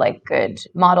 what are the good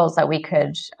models that we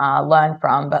could learn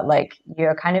from, but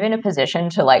you're kind of in a position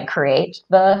to create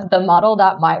the model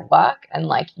that might work, and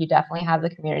you definitely have the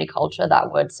community culture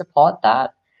that would support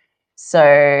that. So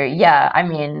yeah, I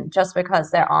mean, just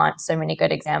because there aren't so many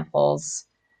good examples,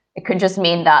 it could just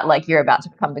mean that like you're about to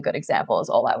become the good example is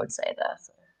all I would say there.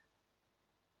 So.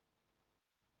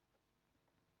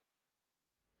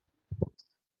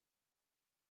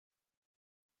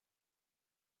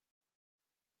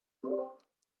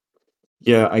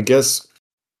 Yeah, I guess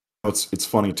it's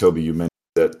funny, Toby, you mentioned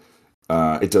that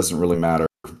it doesn't really matter,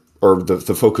 or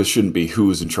the focus shouldn't be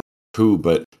who's in charge of who,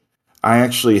 but I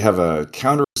actually have a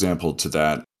counterexample to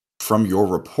that from your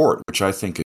report, which I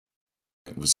think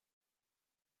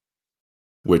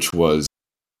which was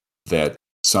that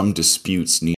some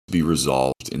disputes need to be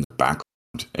resolved in the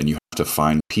background, and you have to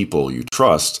find people you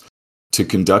trust to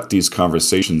conduct these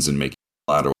conversations and make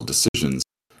unilateral decisions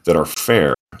that are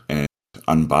fair and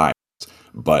unbiased,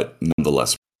 but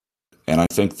nonetheless. And I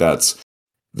think that's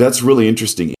really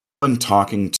interesting. Even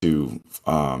talking to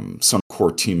some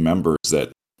core team members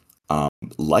that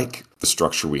like the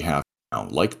structure we have now,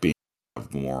 like being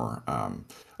more,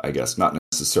 I guess, not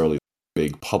necessarily the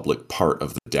big public part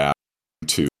of the DAO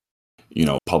to,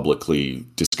 publicly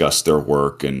discuss their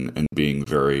work and being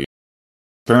very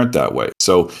transparent that way.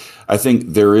 So I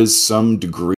think there is some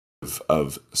degree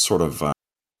of sort of,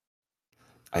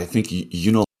 I think,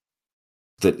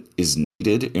 that is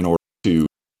needed in order to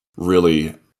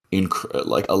really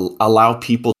allow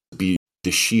people to be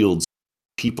the shields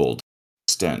of people to an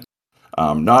extent.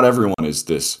 Not everyone is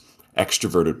this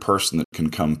extroverted person that can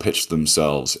come pitch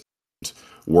themselves and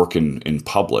work in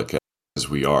public as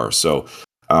we are. So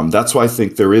that's why I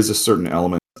think there is a certain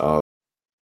element of,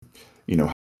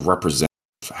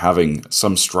 having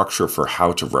some structure for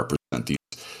how to represent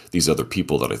these other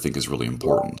people that I think is really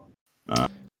important. Go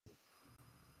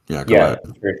ahead.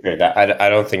 For sure. That I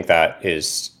don't think that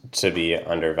is to be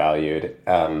undervalued.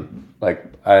 I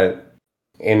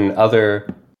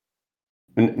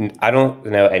don't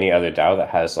know any other DAO that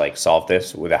has like solved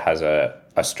this, that has a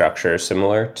structure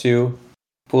similar to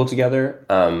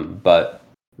PoolTogether. But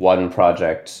one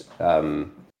project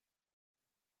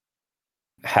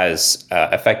has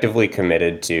effectively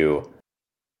committed to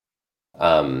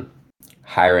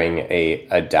hiring a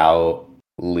DAO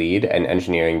lead, an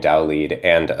engineering DAO lead,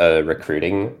 and a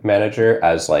recruiting manager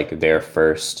as like their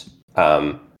first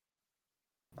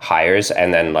hires,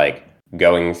 and then like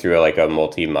going through like a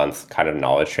multi-month kind of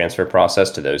knowledge transfer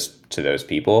process to those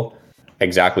people.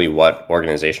 Exactly what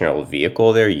organizational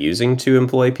vehicle they're using to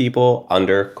employ people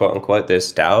under quote unquote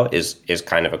this DAO is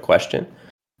kind of a question.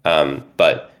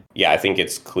 But yeah, I think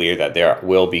it's clear that there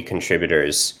will be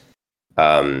contributors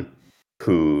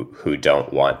who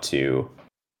don't want to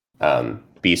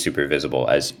be super visible,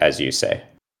 as you say,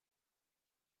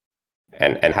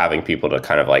 and having people to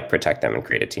kind of like protect them and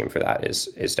create a team for that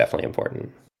is definitely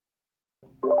important.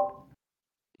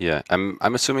 Yeah, I'm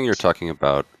assuming you're talking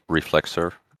about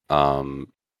Reflexor,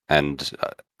 and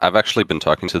I've actually been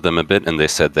talking to them a bit, and they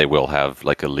said they will have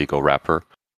like a legal wrapper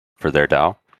for their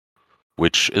DAO,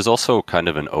 which is also kind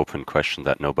of an open question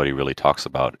that nobody really talks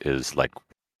about, is like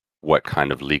what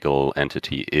kind of legal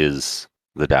entity is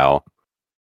the DAO,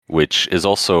 which is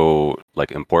also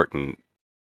like important,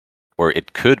 or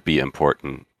it could be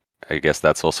important. I guess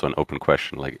that's also an open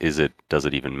question. Like, does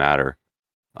it even matter?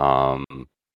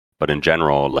 But in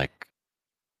general, like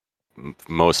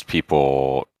most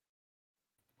people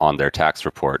on their tax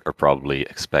report are probably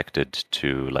expected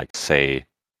to like say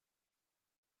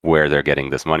where they're getting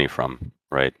this money from,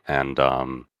 right? And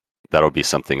that'll be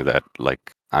something that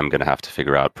like I'm gonna have to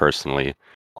figure out personally,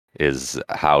 is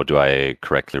how do I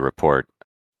correctly report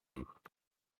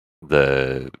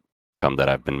the income that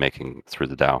I've been making through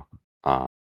the DAO.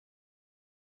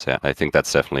 So yeah, I think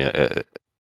that's definitely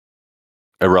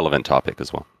a relevant topic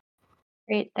as well.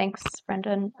 Great, thanks,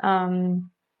 Brendan.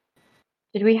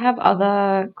 Did we have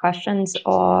other questions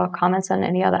or comments on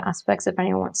any other aspects if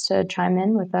anyone wants to chime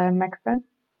in with a microphone?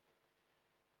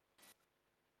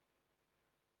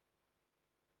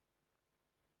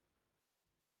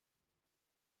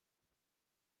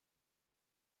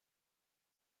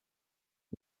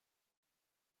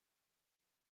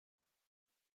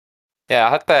 Yeah,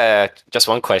 I had just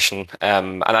one question,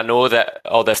 and I know that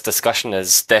all this discussion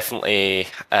is definitely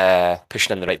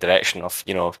pushing in the right direction of,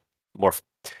 more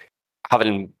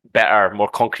having better, more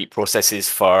concrete processes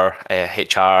for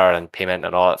HR and payment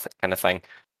and all that kind of thing,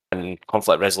 and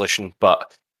conflict resolution.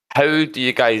 But how do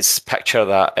you guys picture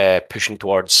that pushing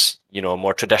towards,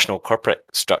 more traditional corporate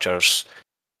structures?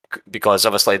 Because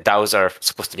obviously DAOs are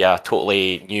supposed to be a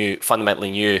totally new,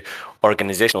 fundamentally new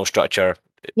organizational structure.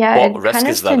 Yeah, What risk kind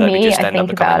of is there to that we me, just I end up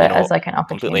think about becoming, it as like an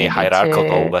completely opportunity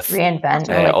hierarchical to with reinvent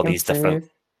or like all these different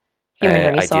improve human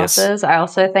ideas? resources. I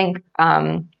also think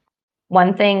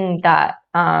one thing that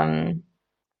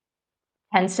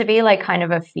tends to be like kind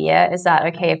of a fear is that,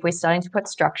 okay, if we're starting to put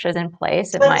structures in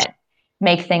place, it might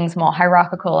make things more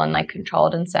hierarchical and like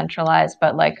controlled and centralized.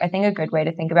 But like, I think a good way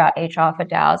to think about HR for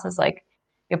DAOs is like,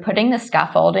 you're putting the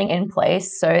scaffolding in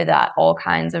place so that all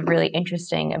kinds of really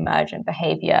interesting emergent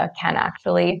behavior can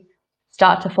actually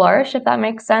start to flourish, if that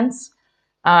makes sense.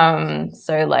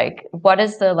 So like, what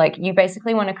is the, like, you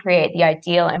basically want to create the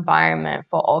ideal environment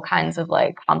for all kinds of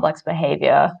like complex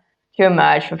behavior to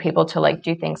emerge, for people to like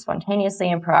do things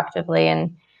spontaneously and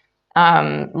proactively.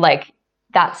 And like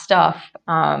that stuff,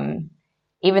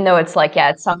 even though it's like, yeah,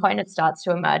 at some point it starts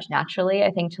to emerge naturally,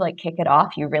 I think to like kick it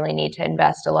off, you really need to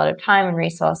invest a lot of time and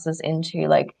resources into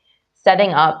like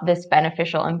setting up this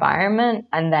beneficial environment,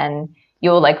 and then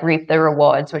you'll like reap the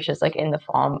rewards, which is like in the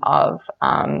form of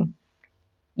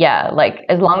yeah, like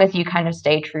as long as you kind of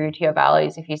stay true to your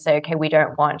values. If you say, okay, we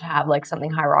don't want to have like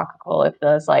something hierarchical, if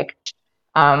there's like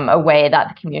a way that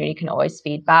the community can always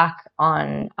feedback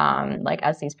on like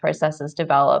as these processes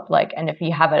develop, like, and if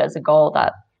you have it as a goal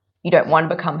that you don't want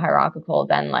to become hierarchical,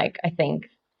 then like I think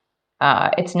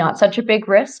it's not such a big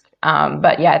risk.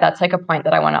 But yeah, that's like a point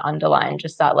that I want to underline,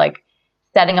 just that like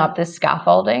setting up this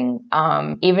scaffolding,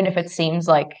 even if it seems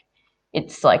like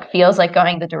it's like feels like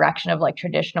going the direction of like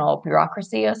traditional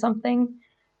bureaucracy or something.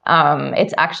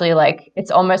 It's actually like, it's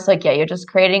almost like, yeah, you're just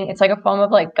creating, it's like a form of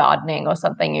like gardening or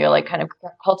something. You're like kind of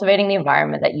cultivating the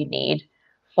environment that you need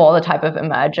for the type of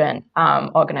emergent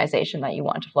organization that you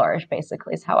want to flourish,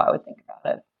 basically, is how I would think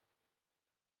about it.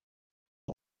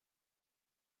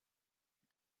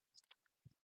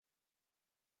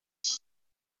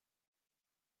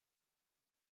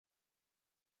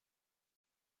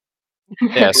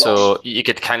 Yeah, so you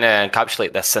could kind of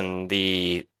encapsulate this in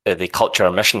the culture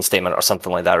or mission statement or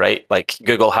something like that, right? Like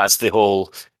Google has the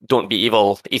whole "don't be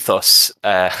evil" ethos.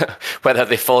 Whether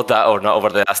they followed that or not over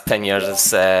the last 10 years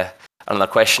is another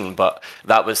question. But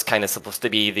that was kind of supposed to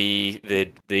be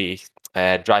the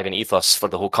driving ethos for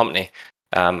the whole company.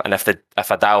 And if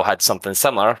a DAO had something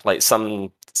similar, like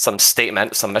some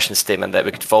statement, some mission statement that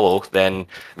we could follow, then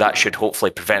that should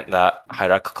hopefully prevent that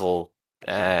hierarchical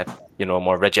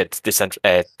more rigid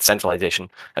centralization,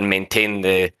 and maintain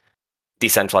the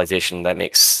decentralization that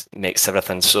makes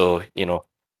everything so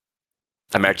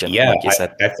emergent. Yeah, like you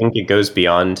said. I think it goes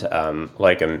beyond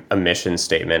like a mission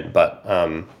statement, but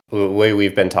the way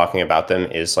we've been talking about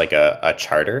them is like a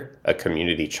charter, a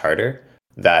community charter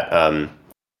that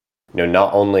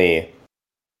not only,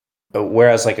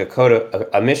 whereas like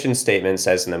a mission statement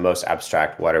says in the most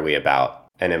abstract, what are we about?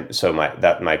 And so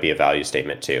that might be a value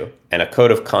statement too. And a code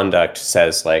of conduct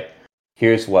says like,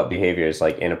 here's what behavior is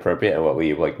like inappropriate and what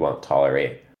we like won't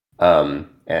tolerate. And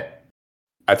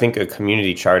I think a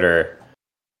community charter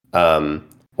or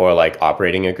like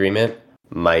operating agreement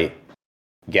might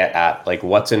get at like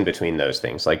what's in between those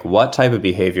things. Like what type of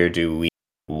behavior do we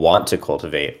want to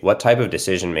cultivate? What type of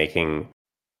decision making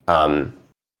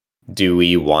do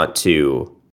we want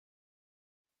to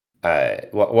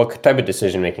what type of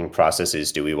decision making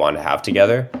processes do we want to have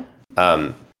together?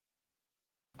 I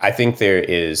think there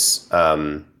is,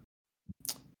 as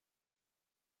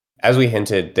we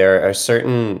hinted, there are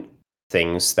certain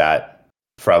things that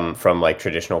from like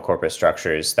traditional corporate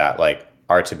structures that like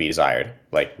are to be desired.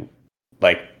 Like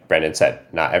Brendan said,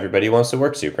 not everybody wants to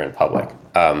work super in public.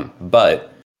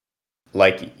 But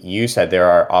like you said, there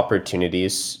are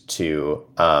opportunities to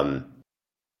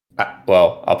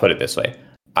well, I'll put it this way.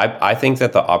 I think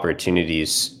that the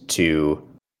opportunities to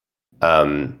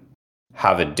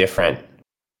have a different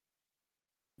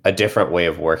way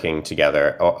of working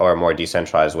together, or a more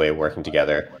decentralized way of working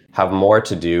together, have more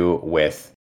to do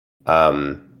with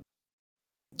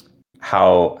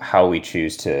how we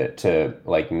choose to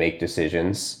like make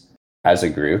decisions as a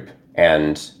group.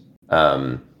 And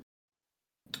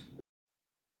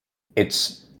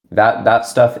it's that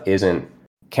stuff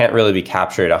can't really be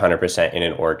captured 100% in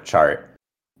an org chart,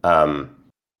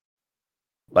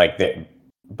 like that,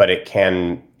 but it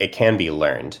can be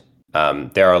learned.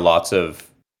 There are lots of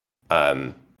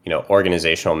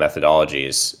organizational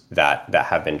methodologies that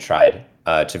have been tried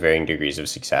to varying degrees of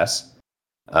success,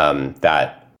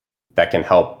 that can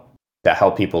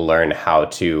help people learn how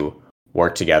to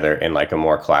work together in like a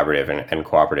more collaborative and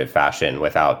cooperative fashion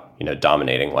without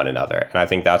dominating one another. And I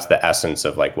think that's the essence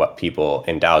of like what people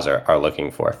in DAOs are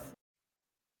looking for.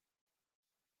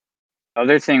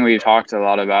 Other thing we've talked a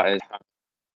lot about is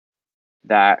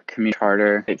that community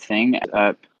charter thing ends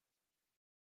up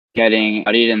getting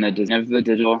studied in the design of the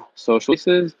digital social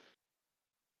spaces.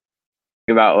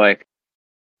 Think about like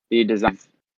the design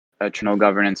of a traditional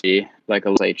governance be like a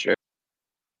legislature.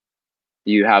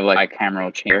 You have like a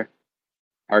bicameral chamber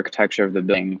architecture of the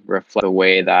building reflect the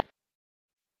way that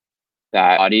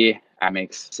body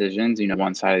makes decisions,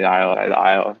 one side of the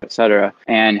aisle, etc.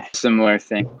 And similar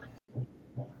thing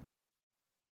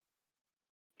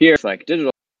here, it's like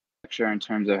digital architecture in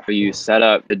terms of how you set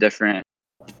up the different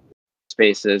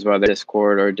spaces, whether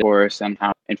Discord or Discourse, and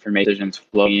how information is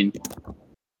flowing.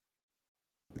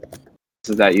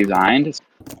 That you designed.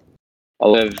 A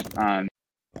lot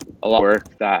of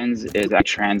work that is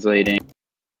translating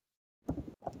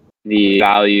the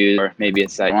values, or maybe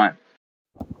it's that you want,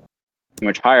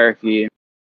 which hierarchy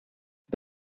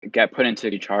get put into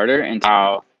the charter, and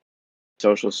how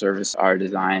social services are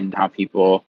designed, how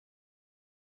people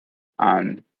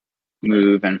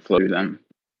move and flow through them.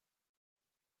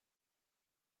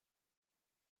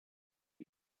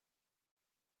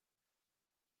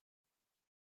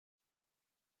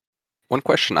 One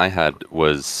question I had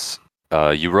was,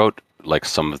 you wrote like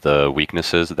some of the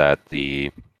weaknesses that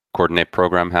the Coordinate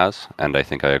program has, and I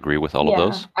think I agree with all of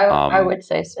those. I would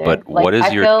say so. But Like, what is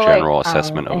I your feel general like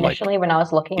assessment of like, initially when I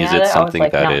was looking is at it it, I was something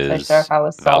like that not so sure is if I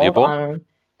was sold valuable? on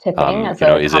tipping as You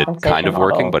know, a is it kind compensation of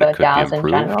working, model but for it could be DAOs in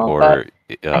improved? general? Or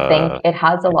But I think it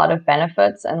has a lot of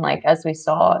benefits, and like as we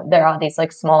saw, there are these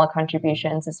like smaller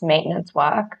contributions as maintenance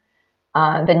work.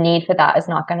 The need for that is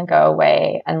not going to go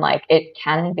away, and like it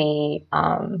can be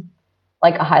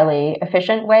like a highly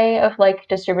efficient way of like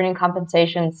distributing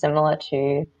compensation, similar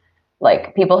to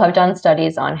like people have done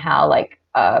studies on how like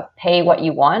pay what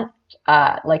you want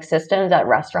like systems at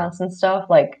restaurants and stuff.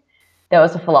 Like there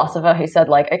was a philosopher who said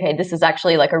like, okay, this is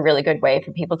actually like a really good way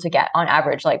for people to get on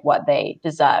average like what they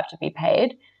deserve to be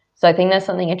paid. So I think there's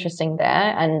something interesting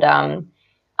there, and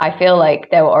I feel like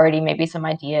there were already maybe some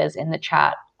ideas in the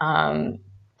chat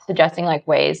suggesting like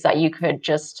ways that you could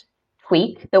just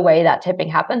tweak the way that tipping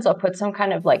happens, or put some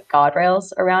kind of like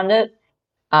guardrails around it.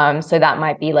 So that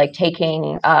might be like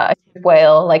taking a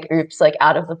whale, like oops, like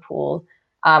out of the pool,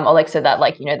 or like so that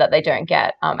like that they don't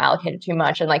get allocated too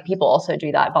much, and like people also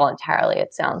do that voluntarily.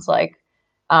 It sounds like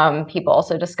people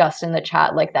also discussed in the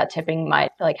chat like that tipping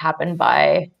might like happen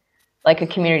by like a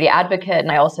community advocate,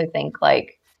 and I also think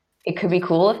like it could be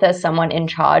cool if there's someone in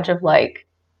charge of like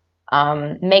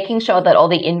making sure that all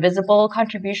the invisible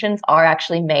contributions are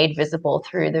actually made visible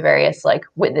through the various like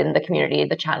within the community,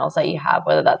 the channels that you have,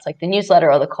 whether that's like the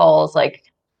newsletter or the calls, like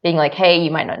being like, hey,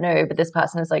 you might not know, but this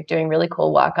person is like doing really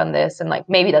cool work on this, and like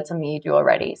maybe that's something you do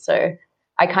already. So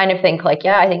I kind of think like,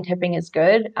 yeah, I think tipping is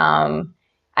good. And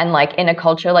like in a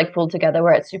culture like PoolTogether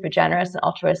where it's super generous and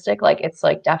altruistic, like it's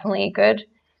like definitely good.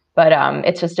 But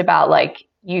it's just about like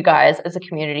you guys as a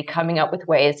community coming up with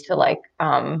ways to like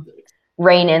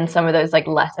rein in some of those like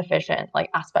less efficient like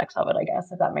aspects of it, I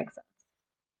guess, if that makes sense.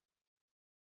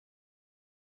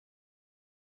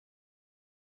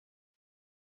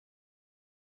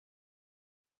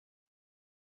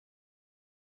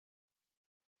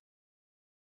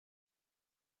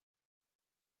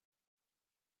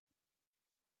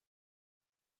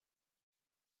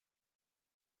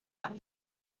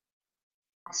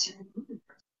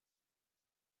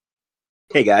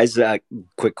 Hey guys,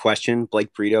 quick question.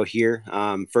 Blake Brito here.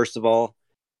 First of all,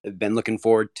 I've been looking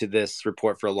forward to this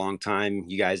report for a long time.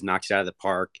 You guys knocked it out of the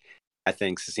park. I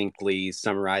think succinctly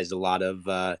summarized a lot of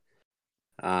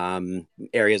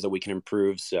areas that we can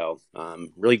improve. So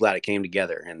really glad it came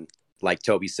together. And like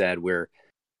Toby said, we're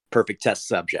perfect test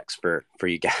subjects for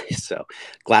you guys. So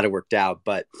glad it worked out.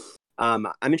 But I'm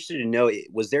interested to know,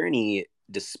 was there any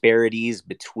disparities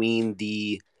between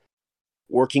the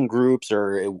working groups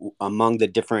or among the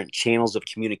different channels of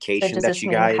communication that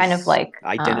you guys kind of like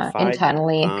identified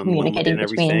internally communicating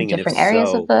between and if different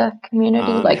areas of so, the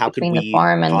community, like how could between the we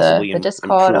forum and possibly the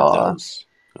Discord, improve or those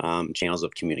channels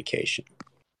of communication?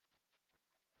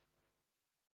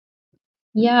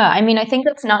 yeah, I mean, I think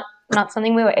that's not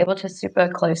something we were able to super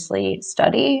closely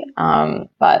study,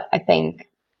 but I think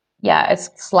yeah, it's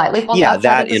slightly falls Yeah, outside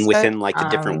that of the and scope. within like the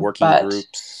different working But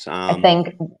groups. I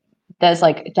think there's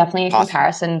like definitely a Poss-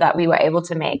 comparison that we were able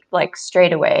to make like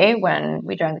straight away when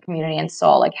we joined the community and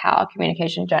saw like how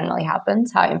communication generally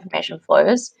happens, how information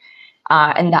flows.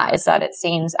 And that is that it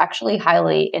seems actually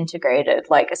highly integrated,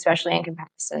 like especially in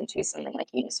comparison to something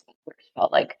like Unispeak, which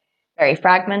felt like very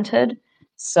fragmented.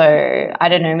 So I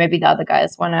don't know, maybe the other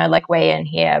guys want to like weigh in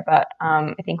here, but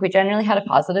I think we generally had a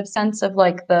positive sense of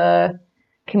like the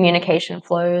communication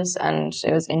flows, and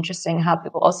it was interesting how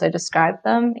people also described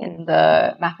them in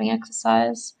the mapping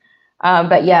exercise.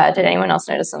 But yeah, did anyone else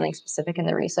notice something specific in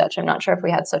the research? I'm not sure if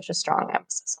we had such a strong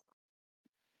emphasis.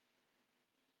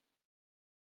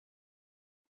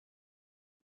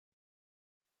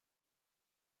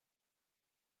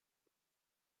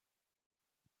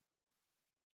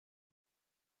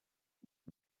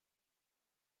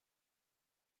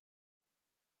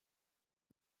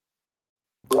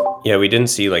 Yeah, we didn't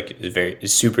see like very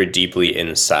super deeply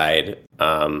inside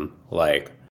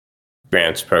like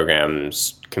grants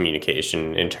programs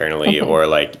communication internally or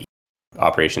like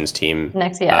operations team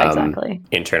Exactly.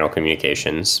 internal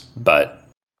communications, but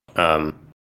I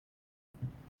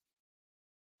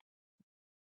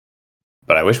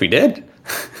wish we did.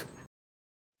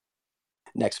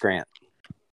 Next grant.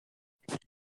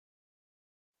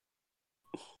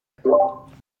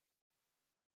 Well,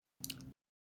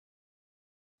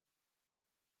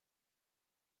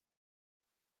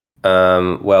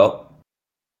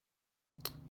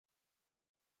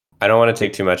 I don't want to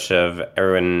take too much of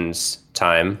everyone's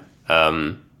time.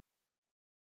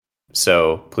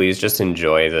 So please just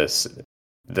enjoy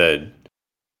the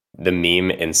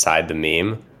meme inside the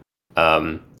meme,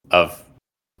 of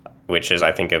which is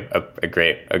I think a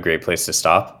great place to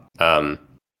stop.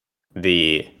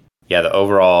 The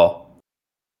overall,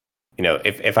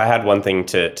 if I had one thing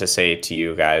to say to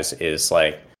you guys is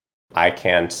like I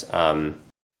can't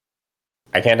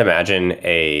imagine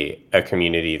a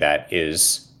community that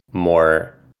is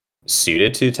more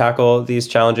suited to tackle these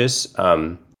challenges.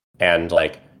 And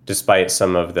like, despite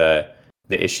some of the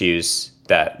issues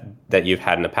that you've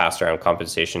had in the past around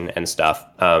compensation and stuff,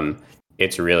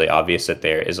 it's really obvious that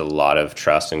there is a lot of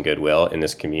trust and goodwill in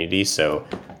this community. So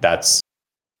that's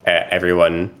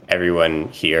everyone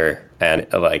here and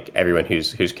like everyone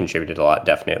who's contributed a lot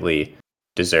definitely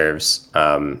deserves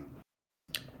to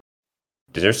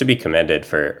be commended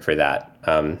for that.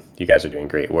 You guys are doing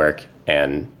great work,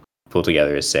 and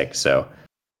PoolTogether is sick. So,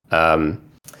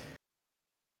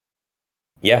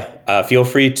 feel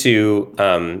free to,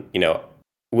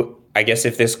 I guess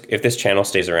if this channel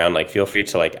stays around, like feel free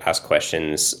to like ask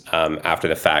questions after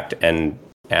the fact, and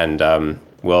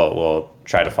we'll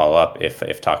try to follow up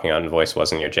if talking on voice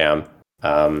wasn't your jam.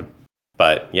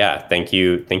 But yeah, thank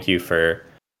you for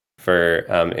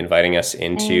inviting us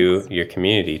into your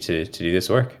community to do this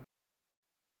work.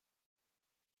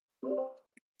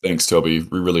 Thanks, Toby.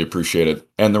 We really appreciate it.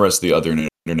 And the rest of the other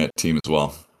internet team as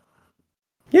well.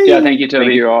 Yeah, thank you,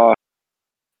 Toby. You all.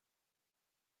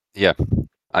 Yeah,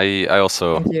 I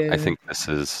also Thank you. I think this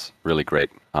is really great.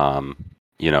 From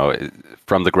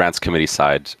the grants committee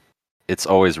side, it's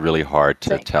always really hard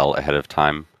to tell ahead of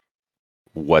time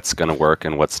what's going to work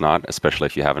and what's not, especially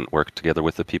if you haven't worked together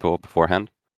with the people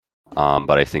beforehand.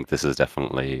 But I think this is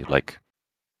definitely like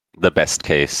the best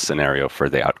case scenario for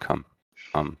the outcome,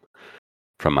 from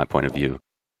my point of view.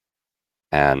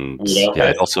 And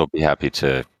I'd also be happy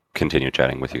to continue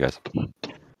chatting with you guys.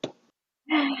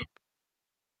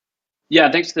 Yeah,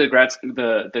 thanks to the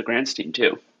grants team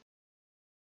too.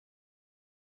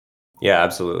 Yeah,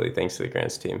 absolutely. Thanks to the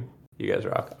grants team. You guys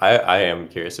rock. I am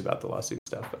curious about the lawsuit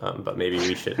stuff, but maybe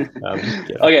we should.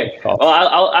 Get Okay. Well,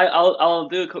 I'll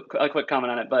do a quick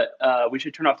comment on it, but we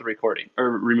should turn off the recording or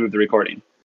remove the recording.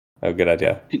 Oh, good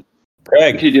idea.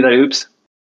 Greg, can you do that? Oops.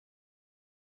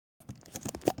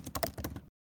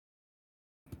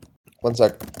 One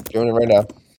sec. Doing it right now.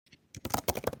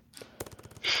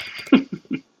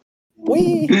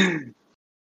 Whee!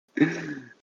 I'm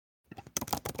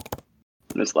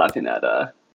just laughing at